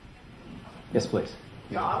 Yes, please.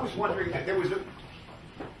 Yeah, I was wondering, there was a...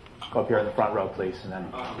 Go up here in the front row, please, and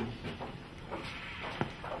then...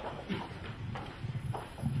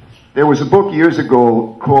 There was a book years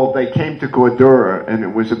ago called They Came to Cordura, and it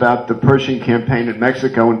was about the Pershing campaign in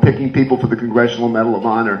Mexico and picking people for the Congressional Medal of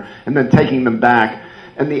Honor and then taking them back.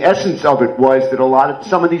 And the essence of it was that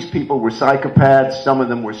some of these people were psychopaths, some of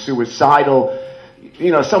them were suicidal,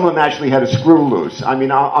 some of them actually had a screw loose. I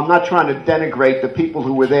mean, I'm not trying to denigrate the people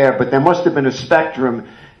who were there, but there must have been a spectrum,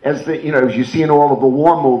 as you see in all of the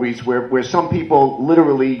war movies, where some people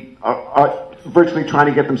literally are virtually trying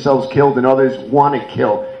to get themselves killed and others want to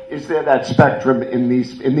kill. Is there that spectrum in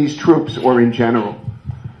these troops or in general?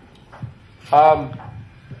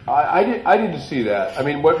 I didn't see that. I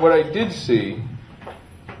mean, what I did see,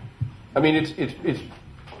 I mean,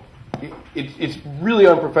 it's really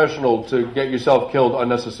unprofessional to get yourself killed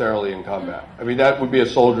unnecessarily in combat. I mean, that would be a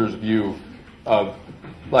soldier's view of,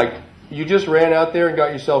 like, you just ran out there and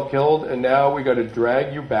got yourself killed, and now we got to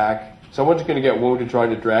drag you back. Someone's going to get wounded trying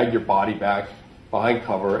to drag your body back behind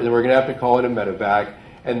cover, and then we're going to have to call in a medevac,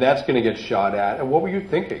 and that's going to get shot at. And what were you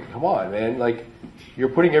thinking? Come on, man. Like, you're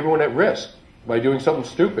putting everyone at risk by doing something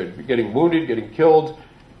stupid, getting wounded, getting killed,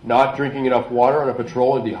 not drinking enough water on a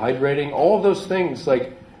patrol and dehydrating, all of those things.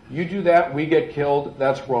 Like, you do that, we get killed,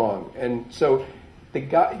 that's wrong. And so the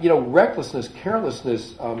guy, recklessness,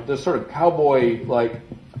 carelessness, the sort of cowboy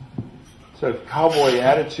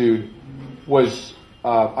attitude was,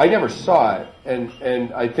 I never saw it.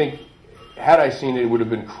 And I think, had I seen it, it would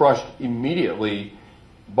have been crushed immediately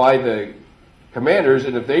by the commanders,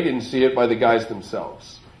 and if they didn't see it, by the guys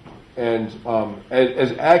themselves. And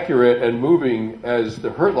as accurate and moving as the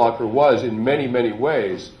Hurt Locker was in many, many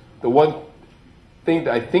ways, the one thing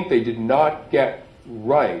that I think they did not get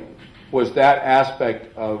right was that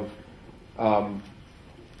aspect of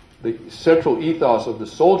the central ethos of the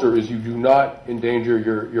soldier is you do not endanger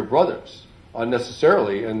your brothers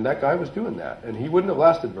unnecessarily, and that guy was doing that, and he wouldn't have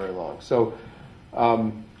lasted very long. So,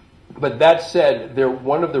 but that said,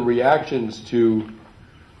 one of the reactions to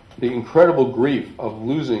the incredible grief of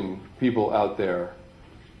losing people out there,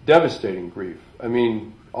 devastating grief. I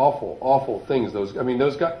mean, awful, awful things. Those guys,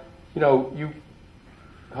 you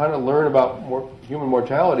kind of learn about human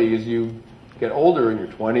mortality as you get older, in your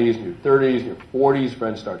 20s, in your 30s, in your 40s.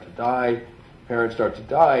 Friends start to die, parents start to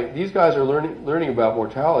die. These guys are learning about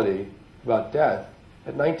mortality, about death,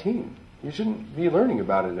 at 19. You shouldn't be learning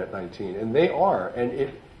about it at 19, and they are, and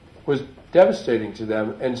it was devastating to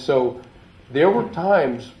them. And so there were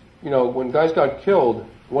times, when guys got killed,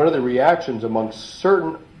 one of the reactions among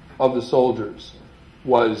certain of the soldiers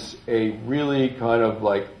was a really kind of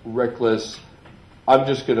like reckless, I'm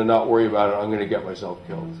just going to not worry about it, I'm going to get myself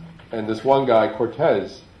killed. And this one guy,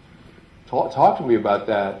 Cortez, talked to me about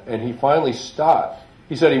that, and he finally stopped.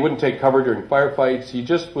 He said he wouldn't take cover during firefights. He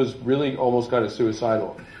just was really almost kind of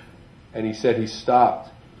suicidal. And he said he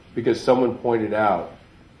stopped because someone pointed out,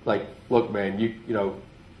 like, look, man, you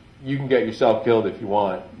can get yourself killed if you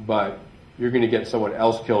want, but you're going to get someone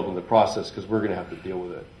else killed in the process because we're going to have to deal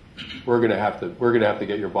with it. We're going to have to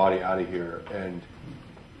get your body out of here, and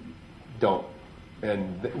don't.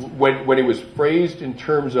 And when it was phrased in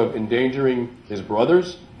terms of endangering his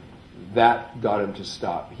brothers, that got him to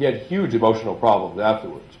stop. He had huge emotional problems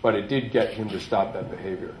afterwards, but it did get him to stop that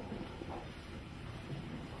behavior.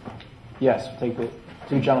 Yes, take the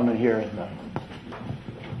two gentlemen here and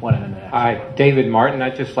one in the next. Hi, David Martin.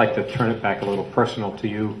 I'd just like to turn it back a little personal to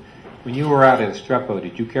you. When you were out at Restrepo,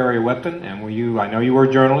 did you carry a weapon? And I know you were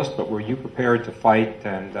a journalist, but were you prepared to fight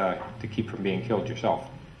and to keep from being killed yourself?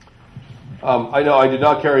 I know I did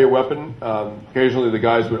not carry a weapon. Occasionally the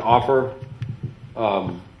guys would offer,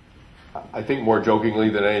 I think more jokingly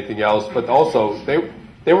than anything else, but also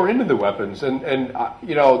they were into the weapons. And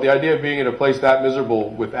the idea of being in a place that miserable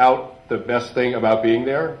without the best thing about being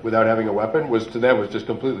there, without having a weapon, was just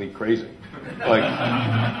completely crazy.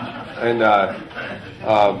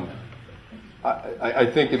 I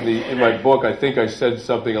think in my book, I think I said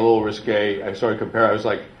something a little risque. I started comparing. I was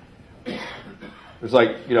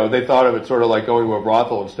like, they thought of it sort of like going to a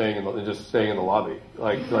brothel and just staying in the lobby.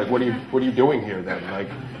 Like what are you doing here then? Like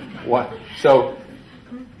what? So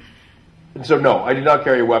no, I did not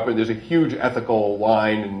carry a weapon. There's a huge ethical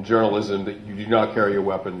line in journalism that you do not carry a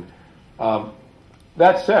weapon.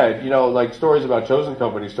 That said, stories about chosen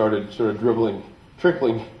companies started sort of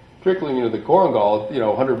trickling into the Korengal,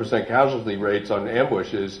 100% casualty rates on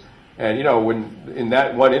ambushes. And, when in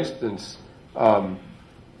that one instance, when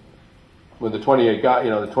the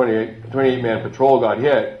 28-man patrol got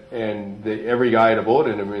hit, and every guy had a bullet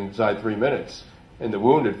in him inside 3 minutes, and the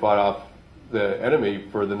wounded fought off the enemy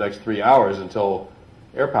for the next 3 hours until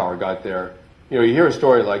air power got there. You hear a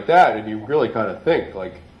story like that, and you really kind of think,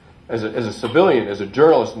 as a civilian, as a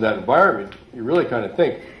journalist in that environment, you really kind of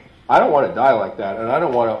think, I don't want to die like that, and I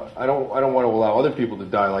don't want to allow other people to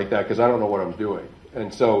die like that because I don't know what I'm doing.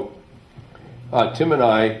 And so, Tim and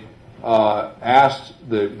I asked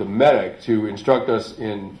the medic to instruct us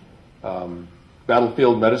in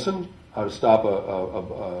battlefield medicine, how to stop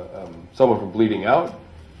someone from bleeding out,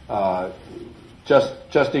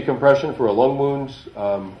 chest decompression for a lung wound,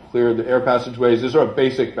 clear the air passageways. This sort of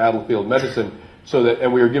basic battlefield medicine,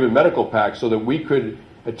 and we were given medical packs so that we could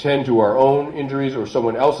attend to our own injuries or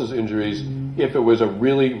someone else's injuries if it was a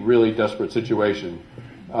really, really desperate situation.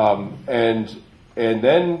 And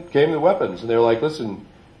then came the weapons, and they were like, listen,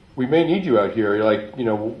 we may need you out here. You're like,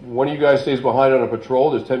 one of you guys stays behind on a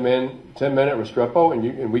patrol, there's 10 men at Restrepo,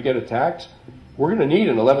 and we get attacked, we're going to need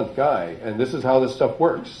an 11th guy, and this is how this stuff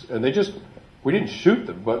works. And we didn't shoot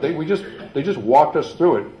them, but they just walked us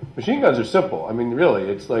through it. Machine guns are simple. I mean, really,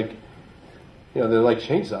 it's like, they're like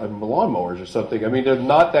chainsaw lawnmowers or something. I mean, they're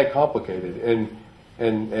not that complicated,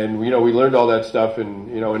 and we learned all that stuff in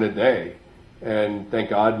a day, and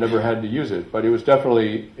thank God never had to use it. But it was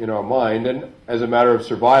definitely in our mind, and as a matter of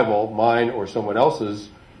survival, mine or someone else's,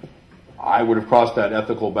 I would have crossed that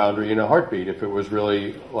ethical boundary in a heartbeat if it was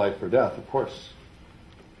really life or death, of course.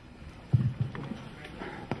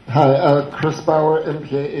 Hi, Chris Bauer,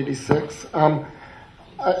 MPA 86.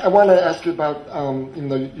 I want to ask you about,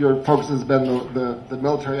 your focus has been the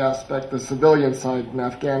military aspect, the civilian side in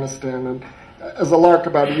Afghanistan. And as a lark,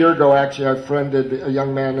 about a year ago, actually, I friended a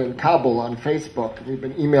young man in Kabul on Facebook. And we've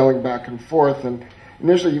been emailing back and forth. And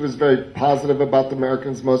initially, he was very positive about the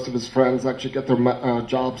Americans. Most of his friends actually get their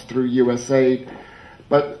jobs through USAID.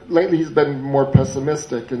 But lately, he's been more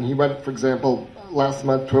pessimistic. And he went, for example, last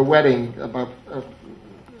month to a wedding about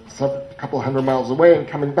a couple hundred miles away, and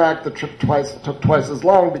coming back, the trip took twice as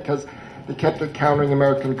long because they kept encountering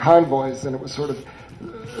American convoys, and it was sort of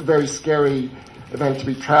a very scary event to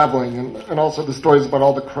be traveling. And also the stories about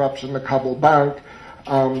all the corruption in the Kabul bank,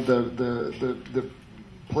 the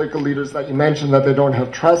political leaders that you mentioned that they don't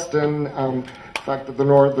have trust in, the fact that the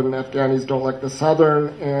northern Afghanis don't like the southern,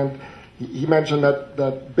 and he mentioned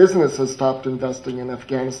that business has stopped investing in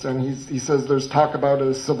Afghanistan. He says there's talk about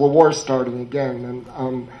a civil war starting again, and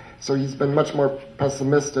so he's been much more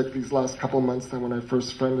pessimistic these last couple of months than when I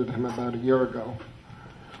first friended him about a year ago.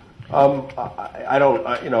 I don't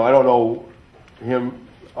know him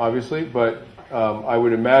obviously, but I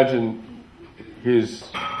would imagine his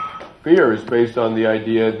fear is based on the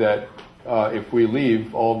idea that if we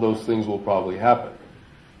leave, all of those things will probably happen.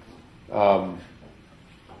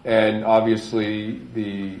 And obviously,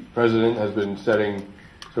 the president has been setting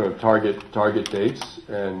sort of target dates,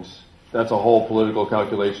 and that's a whole political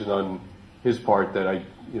calculation on his part that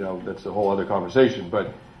that's a whole other conversation.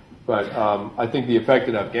 But I think the effect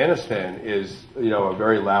in Afghanistan is a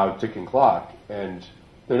very loud ticking clock, and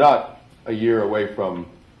they're not a year away from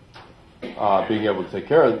being able to take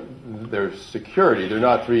care of their security. They're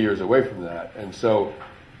not 3 years away from that. And so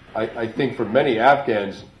I think for many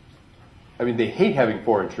Afghans, I mean, they hate having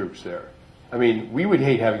foreign troops there. I mean, we would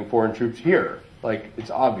hate having foreign troops here. Like, it's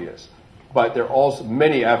obvious. But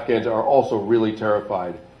many Afghans are also really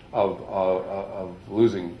terrified of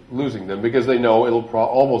losing them, because they know it'll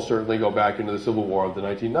almost certainly go back into the civil war of the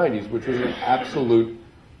 1990s, which was an absolute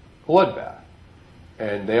bloodbath.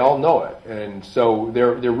 And they all know it. And so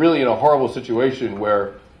they're really in a horrible situation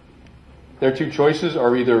where their two choices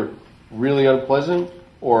are either really unpleasant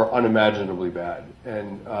or unimaginably bad.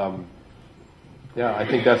 And I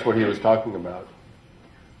think that's what he was talking about.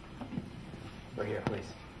 Right here, please.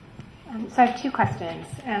 So I have two questions.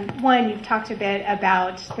 One, you've talked a bit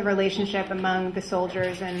about the relationship among the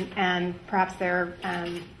soldiers and perhaps their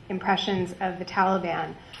impressions of the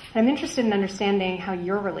Taliban. I'm interested in understanding how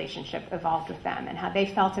your relationship evolved with them and how they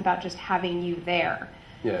felt about just having you there.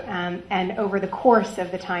 Yeah. And over the course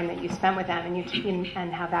of the time that you spent with them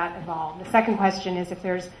and how that evolved. The second question is if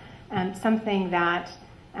there's something that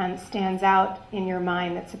stands out in your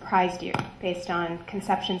mind that surprised you based on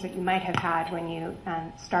conceptions that you might have had when you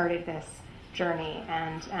started this journey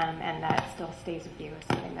and that still stays with you as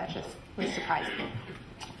something that just was surprising.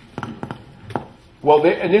 Well,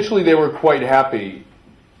 initially they were quite happy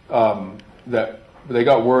that they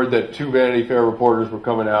got word that 2 Vanity Fair reporters were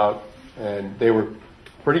coming out, and they were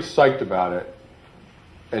pretty psyched about it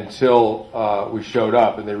until we showed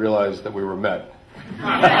up and they realized that we were men.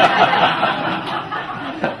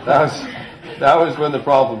 That was when the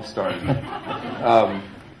problem started.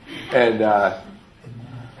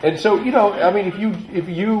 And so, I mean, if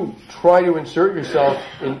you try to insert yourself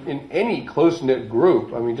in any close-knit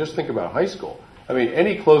group, I mean, just think about high school. I mean,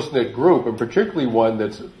 any close-knit group, and particularly one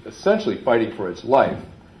that's essentially fighting for its life,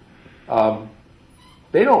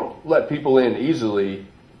 they don't let people in easily,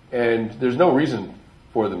 and there's no reason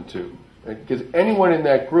for them to. Because anyone in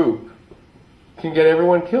that group can get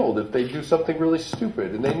everyone killed if they do something really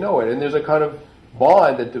stupid, and they know it. And there's a kind of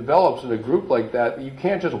bond that develops in a group like that. You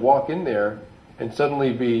can't just walk in there and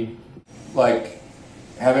suddenly be like,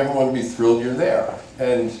 have everyone be thrilled you're there.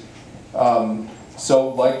 And so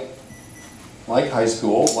like high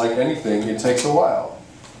school, like anything, it takes a while.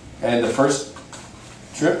 And the first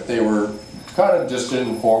trip, they were kind of just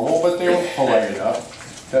informal, but they were polite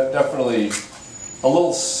enough. Definitely a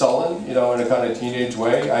little sullen, in a kind of teenage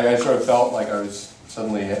way. I sort of felt like I was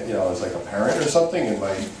suddenly, I was like a parent or something, and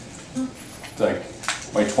my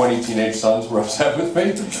 20 teenage sons were upset with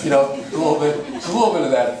me. A little bit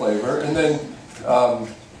of that flavor. And then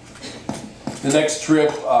the next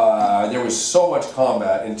trip, there was so much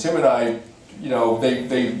combat, and Tim and I,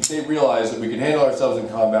 they realized that we could handle ourselves in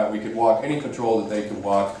combat. We could walk any patrol that they could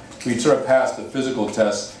walk. We sort of passed the physical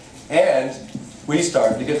test, and we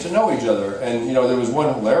started to get to know each other. And there was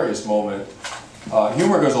one hilarious moment.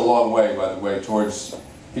 Humor goes a long way, by the way, towards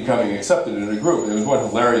becoming accepted in a group. There was one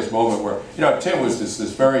hilarious moment where, Tim was this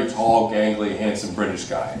very tall, gangly, handsome British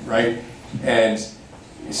guy, right? And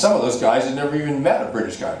some of those guys had never even met a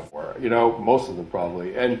British guy before, most of them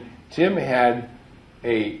probably. And Tim had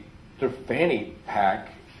a sort of fanny pack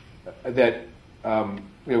that,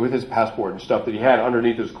 with his passport and stuff that he had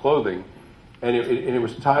underneath his clothing, and it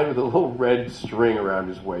was tied with a little red string around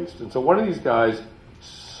his waist. And so one of these guys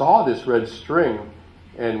saw this red string,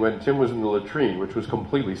 and when Tim was in the latrine, which was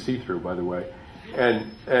completely see-through, by the way, and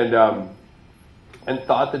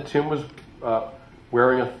thought that Tim was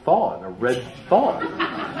wearing a thong, a red thong.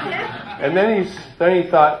 And then he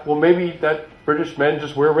thought, well, maybe that British men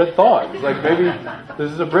just wear red thongs. Like, maybe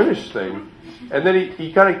this is a British thing. And then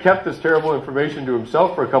he kind of kept this terrible information to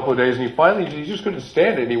himself for a couple of days, and he just couldn't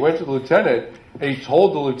stand it. And he went to the lieutenant, and he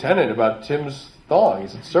told the lieutenant about Tim's thong. He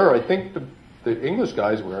said, "Sir, I think the English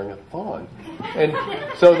guy's wearing a thong." And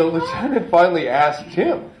so the lieutenant finally asked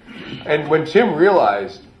Tim. And when Tim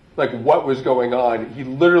realized, what was going on, he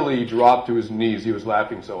literally dropped to his knees. He was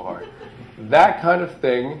laughing so hard. That kind of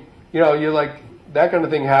thing, that kind of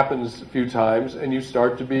thing happens a few times, and you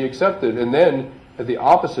start to be accepted. And then, at the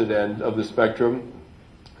opposite end of the spectrum,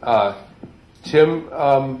 Tim,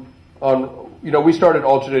 we started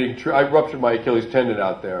alternating. I ruptured my Achilles tendon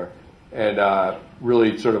out there, and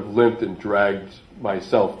really sort of limped and dragged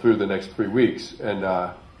myself through the next 3 weeks, and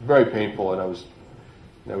very painful. And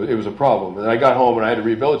it was a problem. And I got home and I had to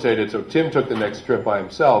rehabilitate it. So Tim took the next trip by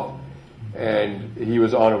himself, and he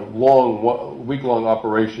was on a week-long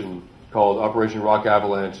operation called Operation Rock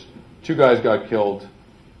Avalanche. 2 guys got killed.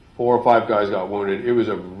 4 or 5 guys got wounded. It was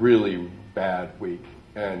a really bad week.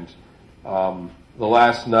 And the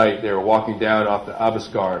last night, they were walking down off the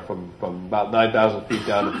Abascar from about 9,000 feet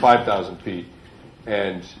down to 5,000 feet.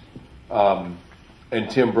 And and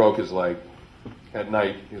Tim broke his leg at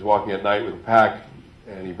night. He was walking at night with a pack,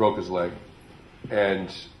 and he broke his leg.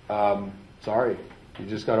 And sorry, you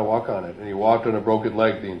just got to walk on it. And he walked on a broken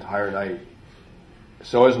leg the entire night,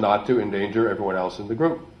 so as not to endanger everyone else in the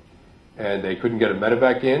group. And they couldn't get a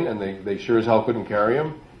medevac in, and they sure as hell couldn't carry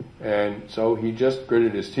him. And so he just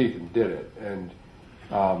gritted his teeth and did it. And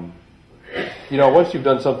once you've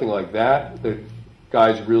done something like that, the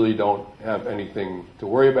guys really don't have anything to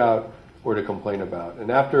worry about or to complain about. And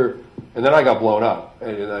then I got blown up,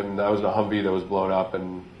 and I was in a Humvee that was blown up,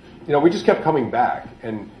 and we just kept coming back,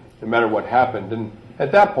 and no matter what happened. And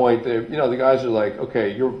at that point, the guys are like,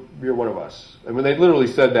 okay, you're one of us. I mean, they literally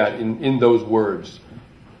said that in those words.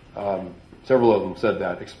 Several of them said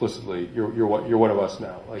that explicitly. You're one of us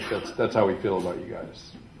now. Like that's how we feel about you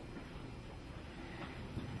guys.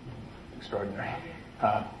 Extraordinary.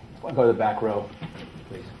 I'll go to the back row,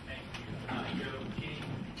 please.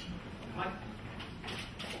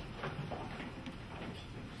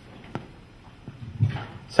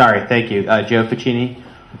 Sorry, thank you. Joe Ficini.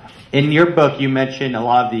 In your book, you mentioned a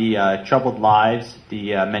lot of the troubled lives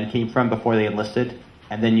the men came from before they enlisted.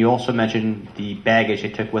 And then you also mentioned the baggage they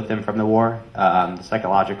took with them from the war, the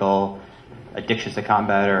psychological addictions to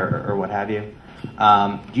combat or what have you.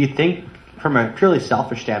 Do you think, from a purely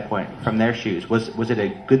selfish standpoint, from their shoes, was it a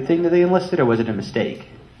good thing that they enlisted, or was it a mistake?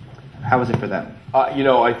 How was it for them? I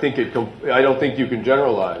don't think you can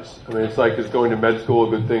generalize. I mean, it's like, is going to med school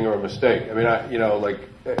a good thing or a mistake? I mean,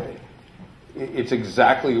 it's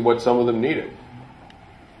exactly what some of them needed,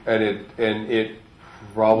 and it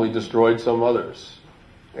probably destroyed some others.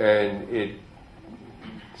 And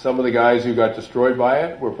some of the guys who got destroyed by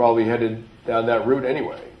it were probably headed down that route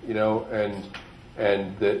anyway,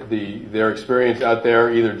 and their experience out there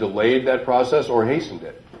either delayed that process or hastened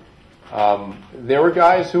it. There were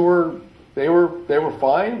guys who were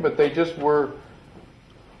fine, but they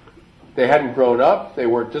hadn't grown up, they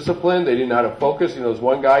weren't disciplined, they didn't know how to focus. There was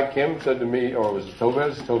one guy, Kim, said to me, or was it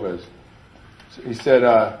Tobez? He said,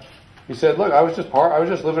 look, I was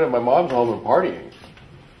just living at my mom's home and partying.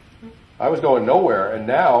 I was going nowhere, and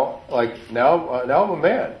now I'm a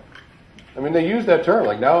man. I mean, they use that term,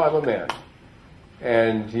 like, now I'm a man.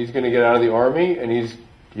 And he's going to get out of the Army, and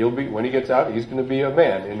when he gets out, he's going to be a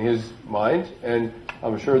man in his mind, and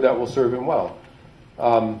I'm sure that will serve him well.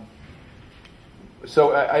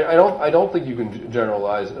 So I don't think you can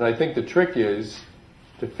generalize, and I think the trick is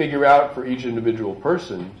to figure out for each individual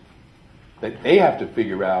person that they have to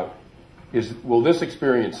figure out will this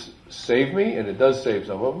experience save me, and it does save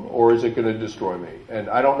some of them, or is it going to destroy me? And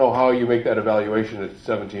I don't know how you make that evaluation at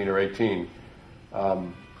 17 or 18,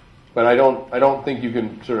 but I don't think you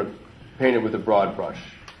can sort of paint it with a broad brush.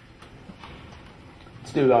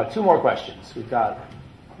 Let's do 2 more questions. We've got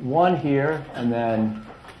one here, and then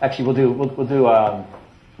actually we'll do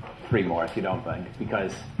 3 more if you don't mind,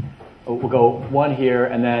 because we'll go one here,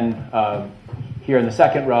 and then here in the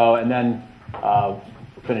second row, and then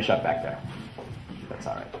finish up back there. That's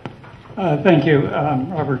all right. Thank you,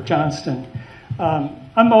 Robert Johnston.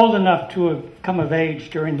 I'm old enough to have come of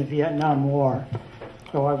age during the Vietnam War,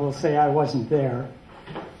 so I will say I wasn't there.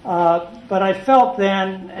 But I felt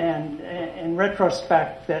then, and in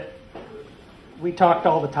retrospect, that we talked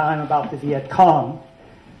all the time about the Viet Cong,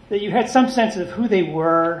 that you had some sense of who they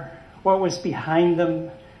were, what was behind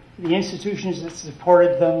them, the institutions that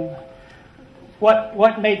supported them,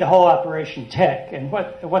 what made the whole operation tick, and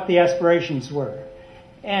what the aspirations were.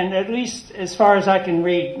 And at least as far as I can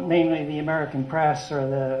read, mainly the American press or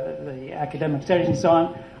the academic studies and so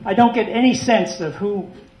on, I don't get any sense of who,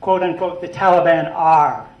 quote unquote, the Taliban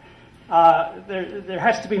are. There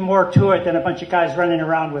has to be more to it than a bunch of guys running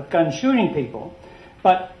around with guns shooting people.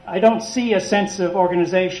 But I don't see a sense of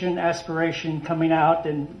organization, aspiration coming out,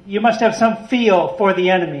 and you must have some feel for the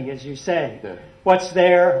enemy, as you say. Yeah. What's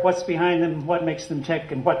there, what's behind them, what makes them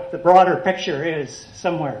tick, and what the broader picture is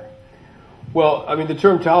somewhere. Well, I mean, the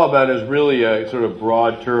term Taliban is really a sort of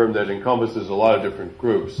broad term that encompasses a lot of different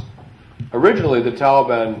groups. Originally, the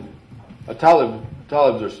Talibs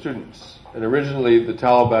are students, and originally the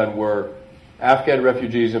Taliban were Afghan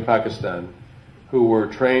refugees in Pakistan who were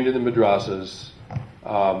trained in the madrasas,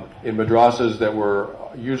 that were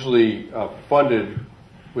usually funded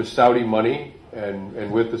with Saudi money,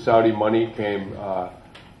 and with the Saudi money came a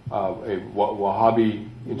Wahhabi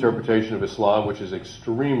interpretation of Islam, which is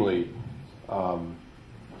extremely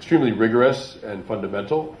rigorous and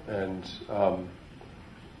fundamental, and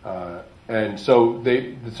so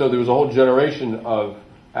there was a whole generation of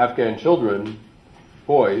Afghan children,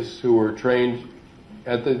 boys, who were trained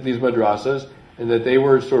at these madrasas, and that they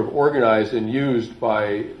were sort of organized and used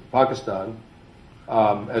by Pakistan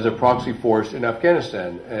as a proxy force in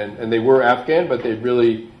Afghanistan. And they were Afghan, but they'd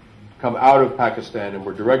really come out of Pakistan and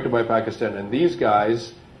were directed by Pakistan. And these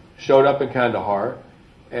guys showed up in Kandahar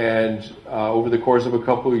and over the course of a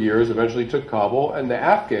couple of years eventually took Kabul. And the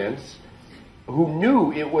Afghans, who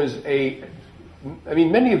knew it was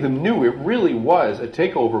many of them knew it really was a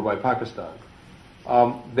takeover by Pakistan.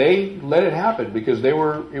 They let it happen because it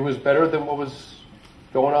was better than what was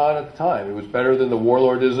going on at the time. It was better than the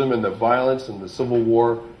warlordism and the violence and the civil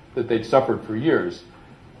war that they'd suffered for years.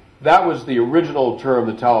 That was the original term,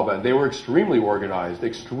 the Taliban. They were extremely organized,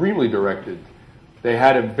 extremely directed. They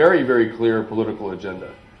had a very, very clear political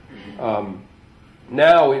agenda.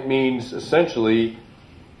 Now it means essentially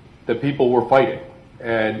that people were fighting,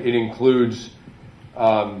 and it includes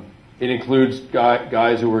guys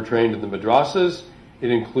who were trained in the madrasas.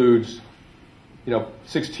 It includes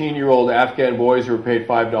 16-year-old Afghan boys who were paid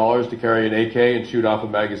 $5 to carry an AK and shoot off a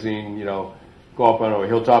magazine, go up on a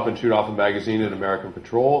hilltop and shoot off a magazine in American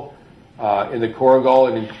patrol. In the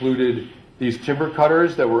Korangal, it included these timber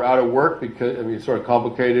cutters that were out of work because, it's sort of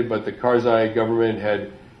complicated, but the Karzai government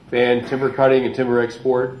had banned timber cutting and timber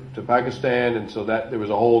export to Pakistan, and so that there was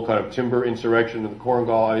a whole kind of timber insurrection in the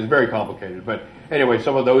Korangal. It's very complicated. But anyway,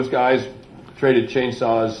 some of those guys traded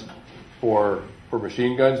chainsaws for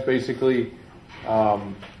machine guns, basically.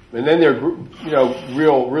 And then there are,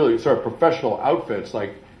 really sort of professional outfits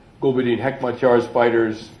like Gulbuddin Hekmatyar's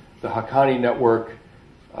fighters, the Haqqani Network.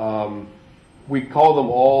 We call them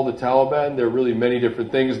all the Taliban. There are really many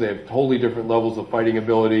different things. They have totally different levels of fighting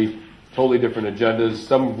ability, totally different agendas.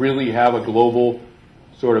 Some really have a global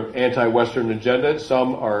sort of anti-Western agenda.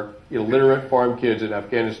 Some are illiterate farm kids in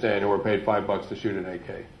Afghanistan who are paid $5 to shoot an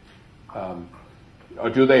AK.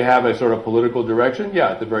 Do they have a sort of political direction?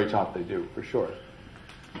 Yeah, at the very top they do, for sure.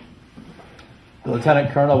 The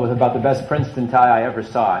Lieutenant Colonel with about the best Princeton tie I ever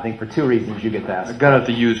saw. I think for two reasons you get to ask. I got it at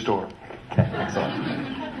the used store. Okay, excellent.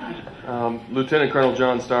 Lieutenant Colonel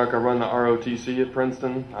John Stark, I run the ROTC at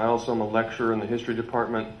Princeton. I also am a lecturer in the history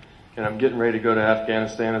department, and I'm getting ready to go to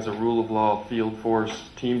Afghanistan as a rule of law field force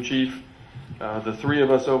team chief. The three of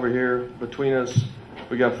us over here, between us,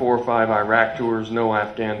 we got 4 or 5 Iraq tours, no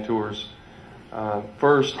Afghan tours.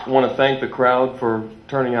 First, I want to thank the crowd for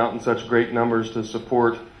turning out in such great numbers to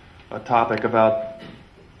support a topic about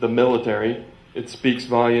the military. It speaks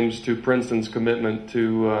volumes to Princeton's commitment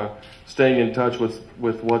to staying in touch with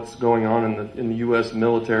what's going on in the U.S.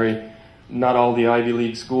 military. Not all the Ivy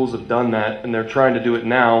League schools have done that, and they're trying to do it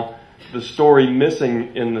now. The story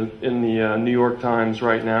missing in the New York Times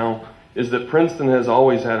right now is that Princeton has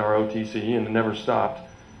always had ROTC and never stopped,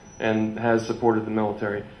 and has supported the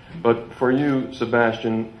military. But for you,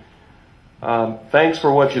 Sebastian, thanks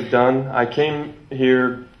for what you've done. I came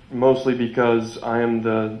here mostly because I am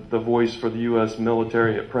the voice for the U.S.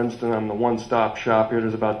 military at Princeton. I'm the one-stop shop here.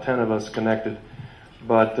 There's about 10 of us connected.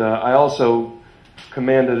 But I also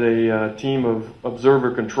commanded a team of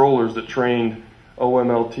observer controllers that trained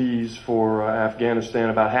OMLTs for Afghanistan.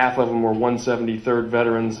 About half of them were 173rd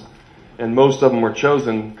veterans, and most of them were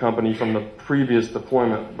chosen company from the previous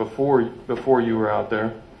deployment before you were out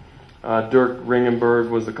there. Dirk Ringenberg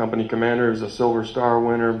was the company commander. He was a Silver Star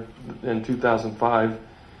winner in 2005.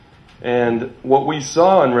 And what we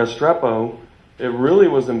saw in Restrepo, it really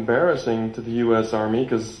was embarrassing to the U.S. Army,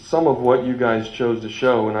 because some of what you guys chose to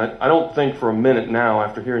show, and I don't think for a minute now,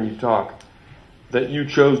 after hearing you talk, that you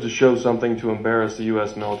chose to show something to embarrass the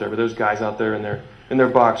U.S. military. But there's guys out there in their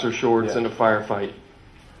boxer shorts in a firefight.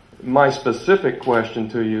 My specific question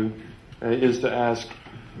to you is to ask,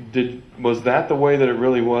 was that the way that it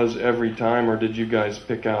really was every time, or did you guys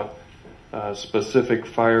pick out specific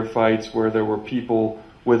firefights where there were people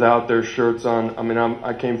without their shirts on? I mean,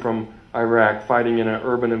 I came from Iraq, fighting in an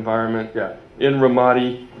urban environment. Yeah. In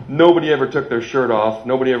Ramadi, nobody ever took their shirt off.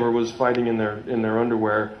 Nobody ever was fighting in their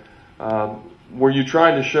underwear. Were you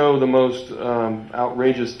trying to show the most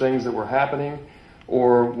outrageous things that were happening,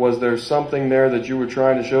 or was there something there that you were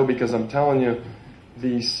trying to show? Because I'm telling you,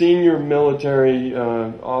 the senior military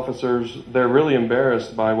officers, they're really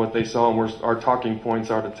embarrassed by what they saw, and our talking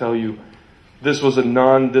points are to tell you, this was a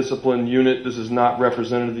non-disciplined unit. This is not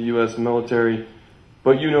representative of the U.S. military.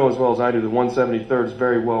 But you know as well as I do, the 173rd is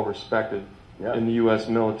very well respected in the U.S.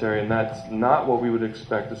 military, and that's not what we would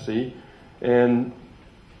expect to see.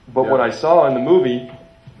 But what I saw in the movie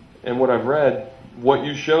and what I've read, what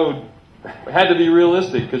you showed had to be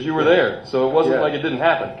realistic because you were there. So it wasn't like it didn't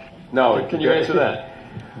happen. No. Can you answer that?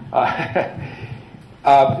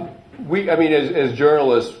 As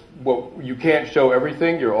journalists, you can't show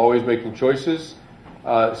everything. You're always making choices.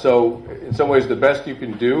 So in some ways, the best you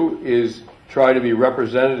can do is try to be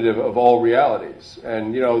representative of all realities.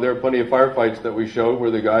 And, there are plenty of firefights that we showed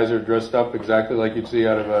where the guys are dressed up exactly like you'd see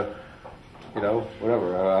out of a,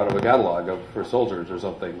 out of a catalog for soldiers or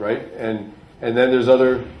something, right? And then there's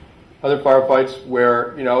other firefights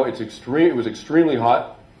where, it was extremely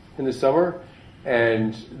hot in the summer,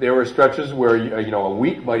 and there were stretches where, a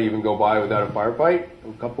week might even go by without a firefight,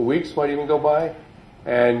 a couple of weeks might even go by,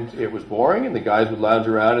 and it was boring, and the guys would lounge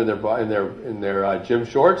around in their gym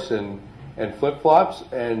shorts and flip-flops,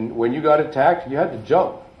 and when you got attacked, you had to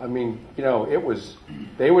jump. I mean,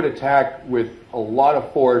 they would attack with a lot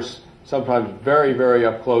of force, sometimes very, very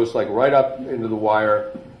up close, like right up into the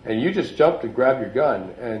wire, and you just jumped and grabbed your gun,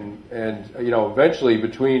 and eventually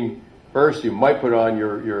between bursts you might put on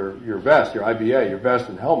your vest, your IBA, your vest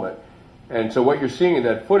and helmet. And so what you're seeing in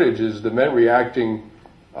that footage is the men reacting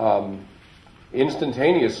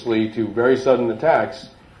instantaneously to very sudden attacks.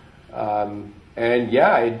 And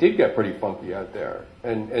yeah, it did get pretty funky out there.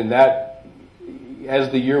 And that, as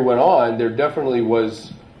the year went on, there definitely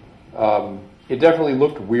was, it definitely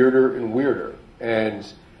looked weirder and weirder. And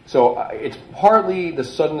so it's partly the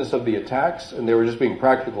suddenness of the attacks, and they were just being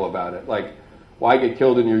practical about it. Like, why get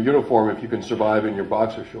killed in your uniform if you can survive in your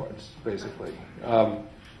boxer shorts, basically? And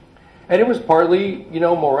it was partly,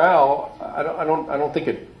 morale. I don't think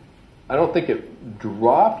it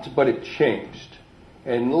dropped, but it changed.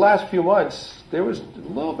 And in the last few months, there was a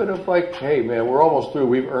little bit of like, hey man, we're almost through.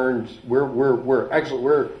 We're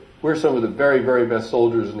excellent. We're some of the very, very best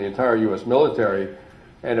soldiers in the entire U.S. military.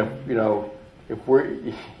 And if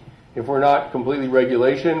we're not completely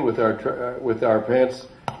regulation with our pants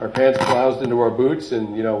bloused into our boots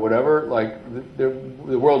and whatever, like the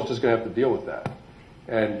world's just going to have to deal with that.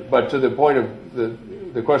 But to the point of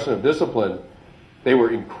the question of discipline, they were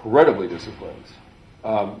incredibly disciplined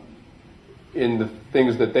in the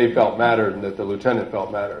things that they felt mattered and that the lieutenant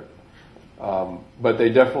felt mattered. But they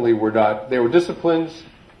definitely were not. They were disciplined.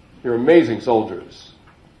 They were amazing soldiers,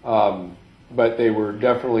 but they were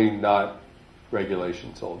definitely not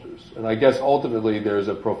regulation soldiers. And I guess ultimately there's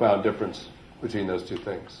a profound difference between those two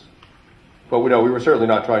things. But we were certainly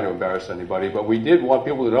not trying to embarrass anybody, but we did want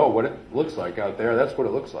people to know what it looks like out there. That's what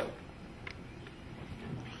it looks like.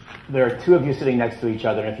 There are two of you sitting next to each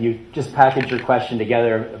other, and if you just package your question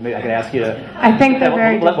together, maybe I can ask you to... I think they're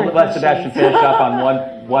very different Let Sebastian finish up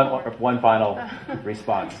on one final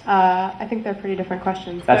response. I think they're pretty different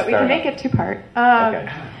questions, That's but we can make it two-part. Okay.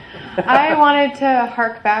 I wanted to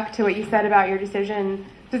hark back to what you said about your decision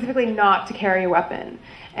specifically not to carry a weapon.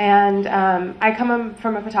 And I come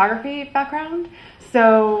from a photography background,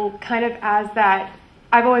 so kind of as that,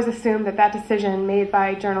 I've always assumed that decision made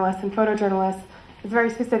by journalists and photojournalists is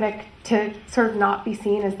very specific to sort of not be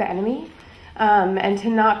seen as the enemy, and to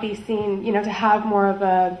not be seen, to have more of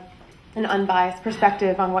an unbiased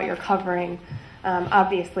perspective on what you're covering.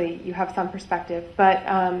 Obviously, you have some perspective, but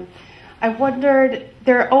I wondered,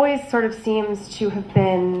 there always sort of seems to have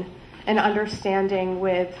been an understanding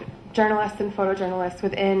with journalists and photojournalists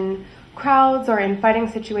within crowds or in fighting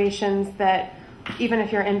situations that even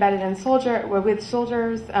if you're embedded in with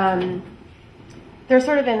soldiers, there's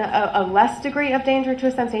sort of in a less degree of danger to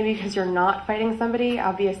a sense, maybe because you're not fighting somebody.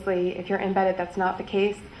 Obviously, if you're embedded, that's not the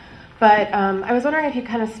case. But I was wondering if you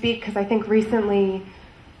kind of speak, because I think recently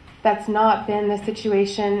that's not been the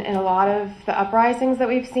situation in a lot of the uprisings that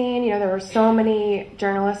we've seen. There were so many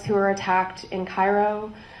journalists who were attacked in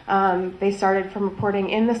Cairo. They started from reporting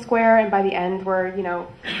in the square, and by the end were,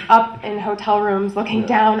 up in hotel rooms looking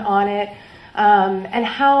down on it. And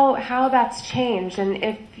how that's changed, and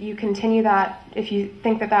if you continue that, if you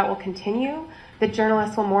think that will continue, that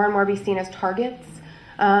journalists will more and more be seen as targets,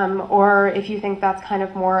 or if you think that's kind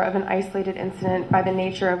of more of an isolated incident by the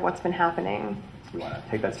nature of what's been happening. You want to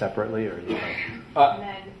take that separately, or you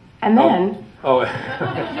and then?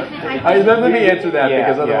 Let me answer that,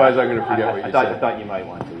 because otherwise I'm going to forget what you said. I thought you might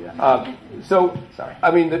want to. Yeah. Sorry.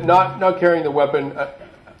 I mean, not carrying the weapon.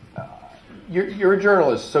 You're a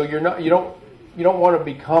journalist, so you don't want to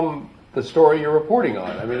become the story you're reporting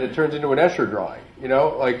on. I mean, it turns into an Escher drawing.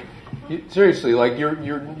 Seriously, like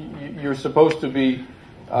you're supposed to be.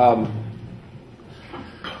 You're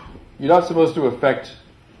not supposed to affect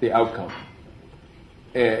the outcome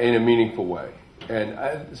in a meaningful way.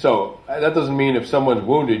 And so that doesn't mean if someone's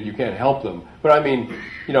wounded, you can't help them. But I mean,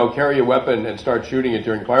 carry a weapon and start shooting it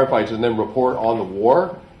during firefights and then report on the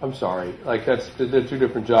war. I'm sorry, like they're two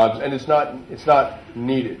different jobs, and it's not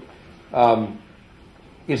needed.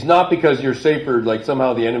 It's not because you're safer, like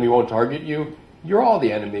somehow the enemy won't target you. You're all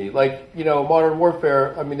the enemy. Like, modern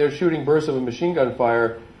warfare, I mean, they're shooting bursts of a machine gun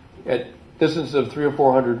fire at distance of 300 or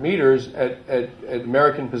 400 meters at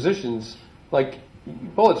American positions. Like,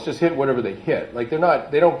 bullets just hit whatever they hit. Like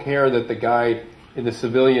they don't care that the guy in the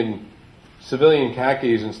civilian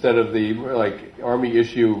khakis instead of the like army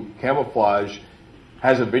issue camouflage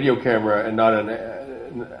has a video camera and not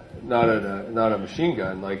a machine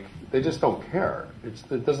gun. Like they just don't care. It's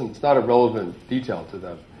not a relevant detail to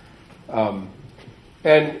them.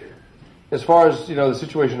 And as far as the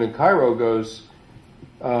situation in Cairo goes,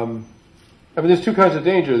 there's two kinds of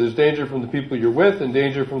danger. There's danger from the people you're with, and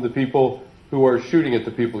danger from the people who are shooting at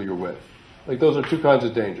the people you're with. Like those are two kinds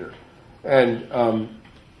of danger. And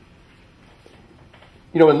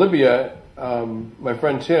in Libya, my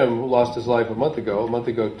friend Tim, who lost his life a month ago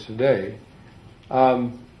today,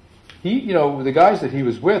 the guys that he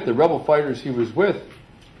was with, the rebel fighters he was with,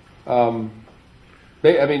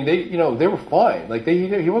 they were fine. Like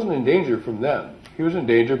he wasn't in danger from them. He was in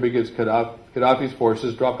danger because Gaddafi's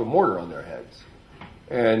forces dropped a mortar on their heads,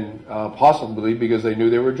 and possibly because they knew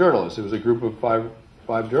they were journalists. It was a group of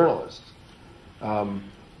five journalists.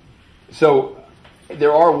 So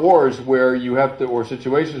there are wars where you have to, or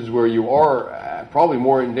situations where you are probably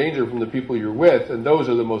more in danger from the people you're with, and those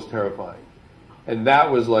are the most terrifying. And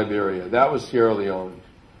that was Liberia. That was Sierra Leone.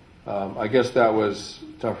 I guess that was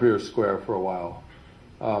Tahrir Square for a while.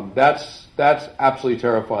 That's absolutely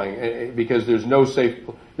terrifying because there's no safe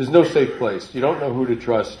place. You don't know who to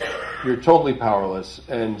trust. You're totally powerless.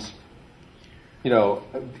 And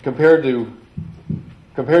compared to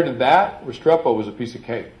that, Restrepo was a piece of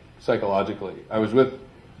cake psychologically. I was with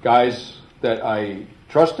guys that I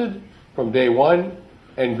trusted from day one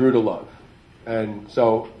and grew to love. And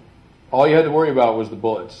so all you had to worry about was the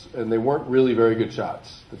bullets, and they weren't really very good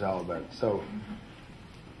shots, the Taliban. So.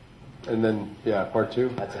 And then, part two.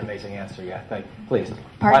 That's an amazing answer. Yeah, please.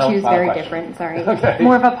 Part two is very question. different. Sorry, Okay.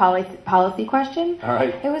 More of a policy question. All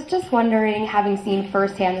right. I was just wondering, having seen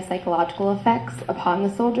firsthand the psychological effects upon the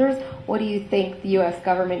soldiers, what do you think the U.S.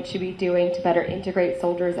 government should be doing to better integrate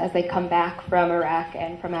soldiers as they come back from Iraq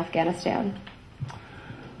and from Afghanistan?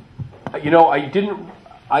 I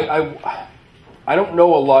don't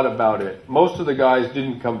know a lot about it. Most of the guys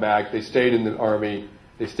didn't come back. They stayed in the Army.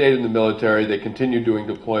 They stayed in the military. They continued doing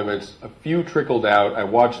deployments. A few trickled out. I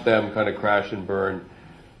watched them kind of crash and burn.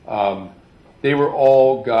 They were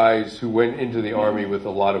all guys who went into the Army with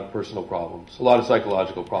a lot of personal problems, a lot of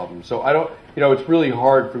psychological problems. So I don't, it's really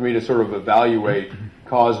hard for me to sort of evaluate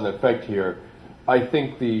cause and effect here. I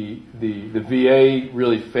think the VA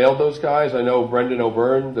really failed those guys. I know Brendan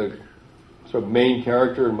O'Byrne, the sort of main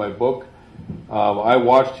character in my book. I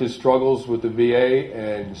watched his struggles with the VA,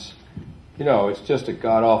 and it's just a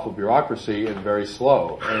god-awful bureaucracy and very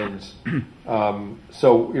slow. And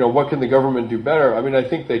so, what can the government do better? I mean, I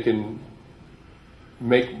think they can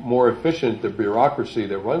make more efficient the bureaucracy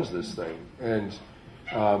that runs this thing. And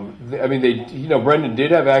Brendan did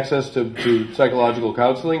have access to psychological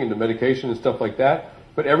counseling and to medication and stuff like that,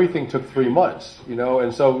 but everything took 3 months,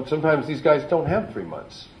 and so sometimes these guys don't have 3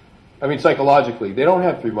 months. I mean, psychologically, they don't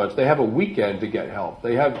have 3 months. They have a weekend to get help.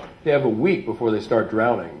 They have a week before they start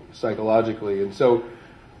drowning psychologically. And so,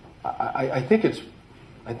 I think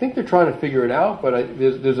they're trying to figure it out. But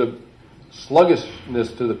there's a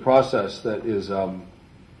sluggishness to the process that is,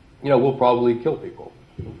 will probably kill people.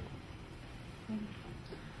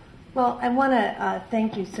 Well, I want to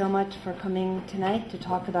thank you so much for coming tonight to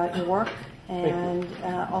talk about your work, and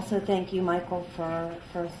also thank you, Michael, for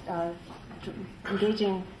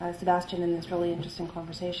engaging Sebastian in this really interesting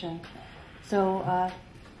conversation. So,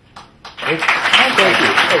 thank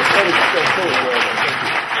you.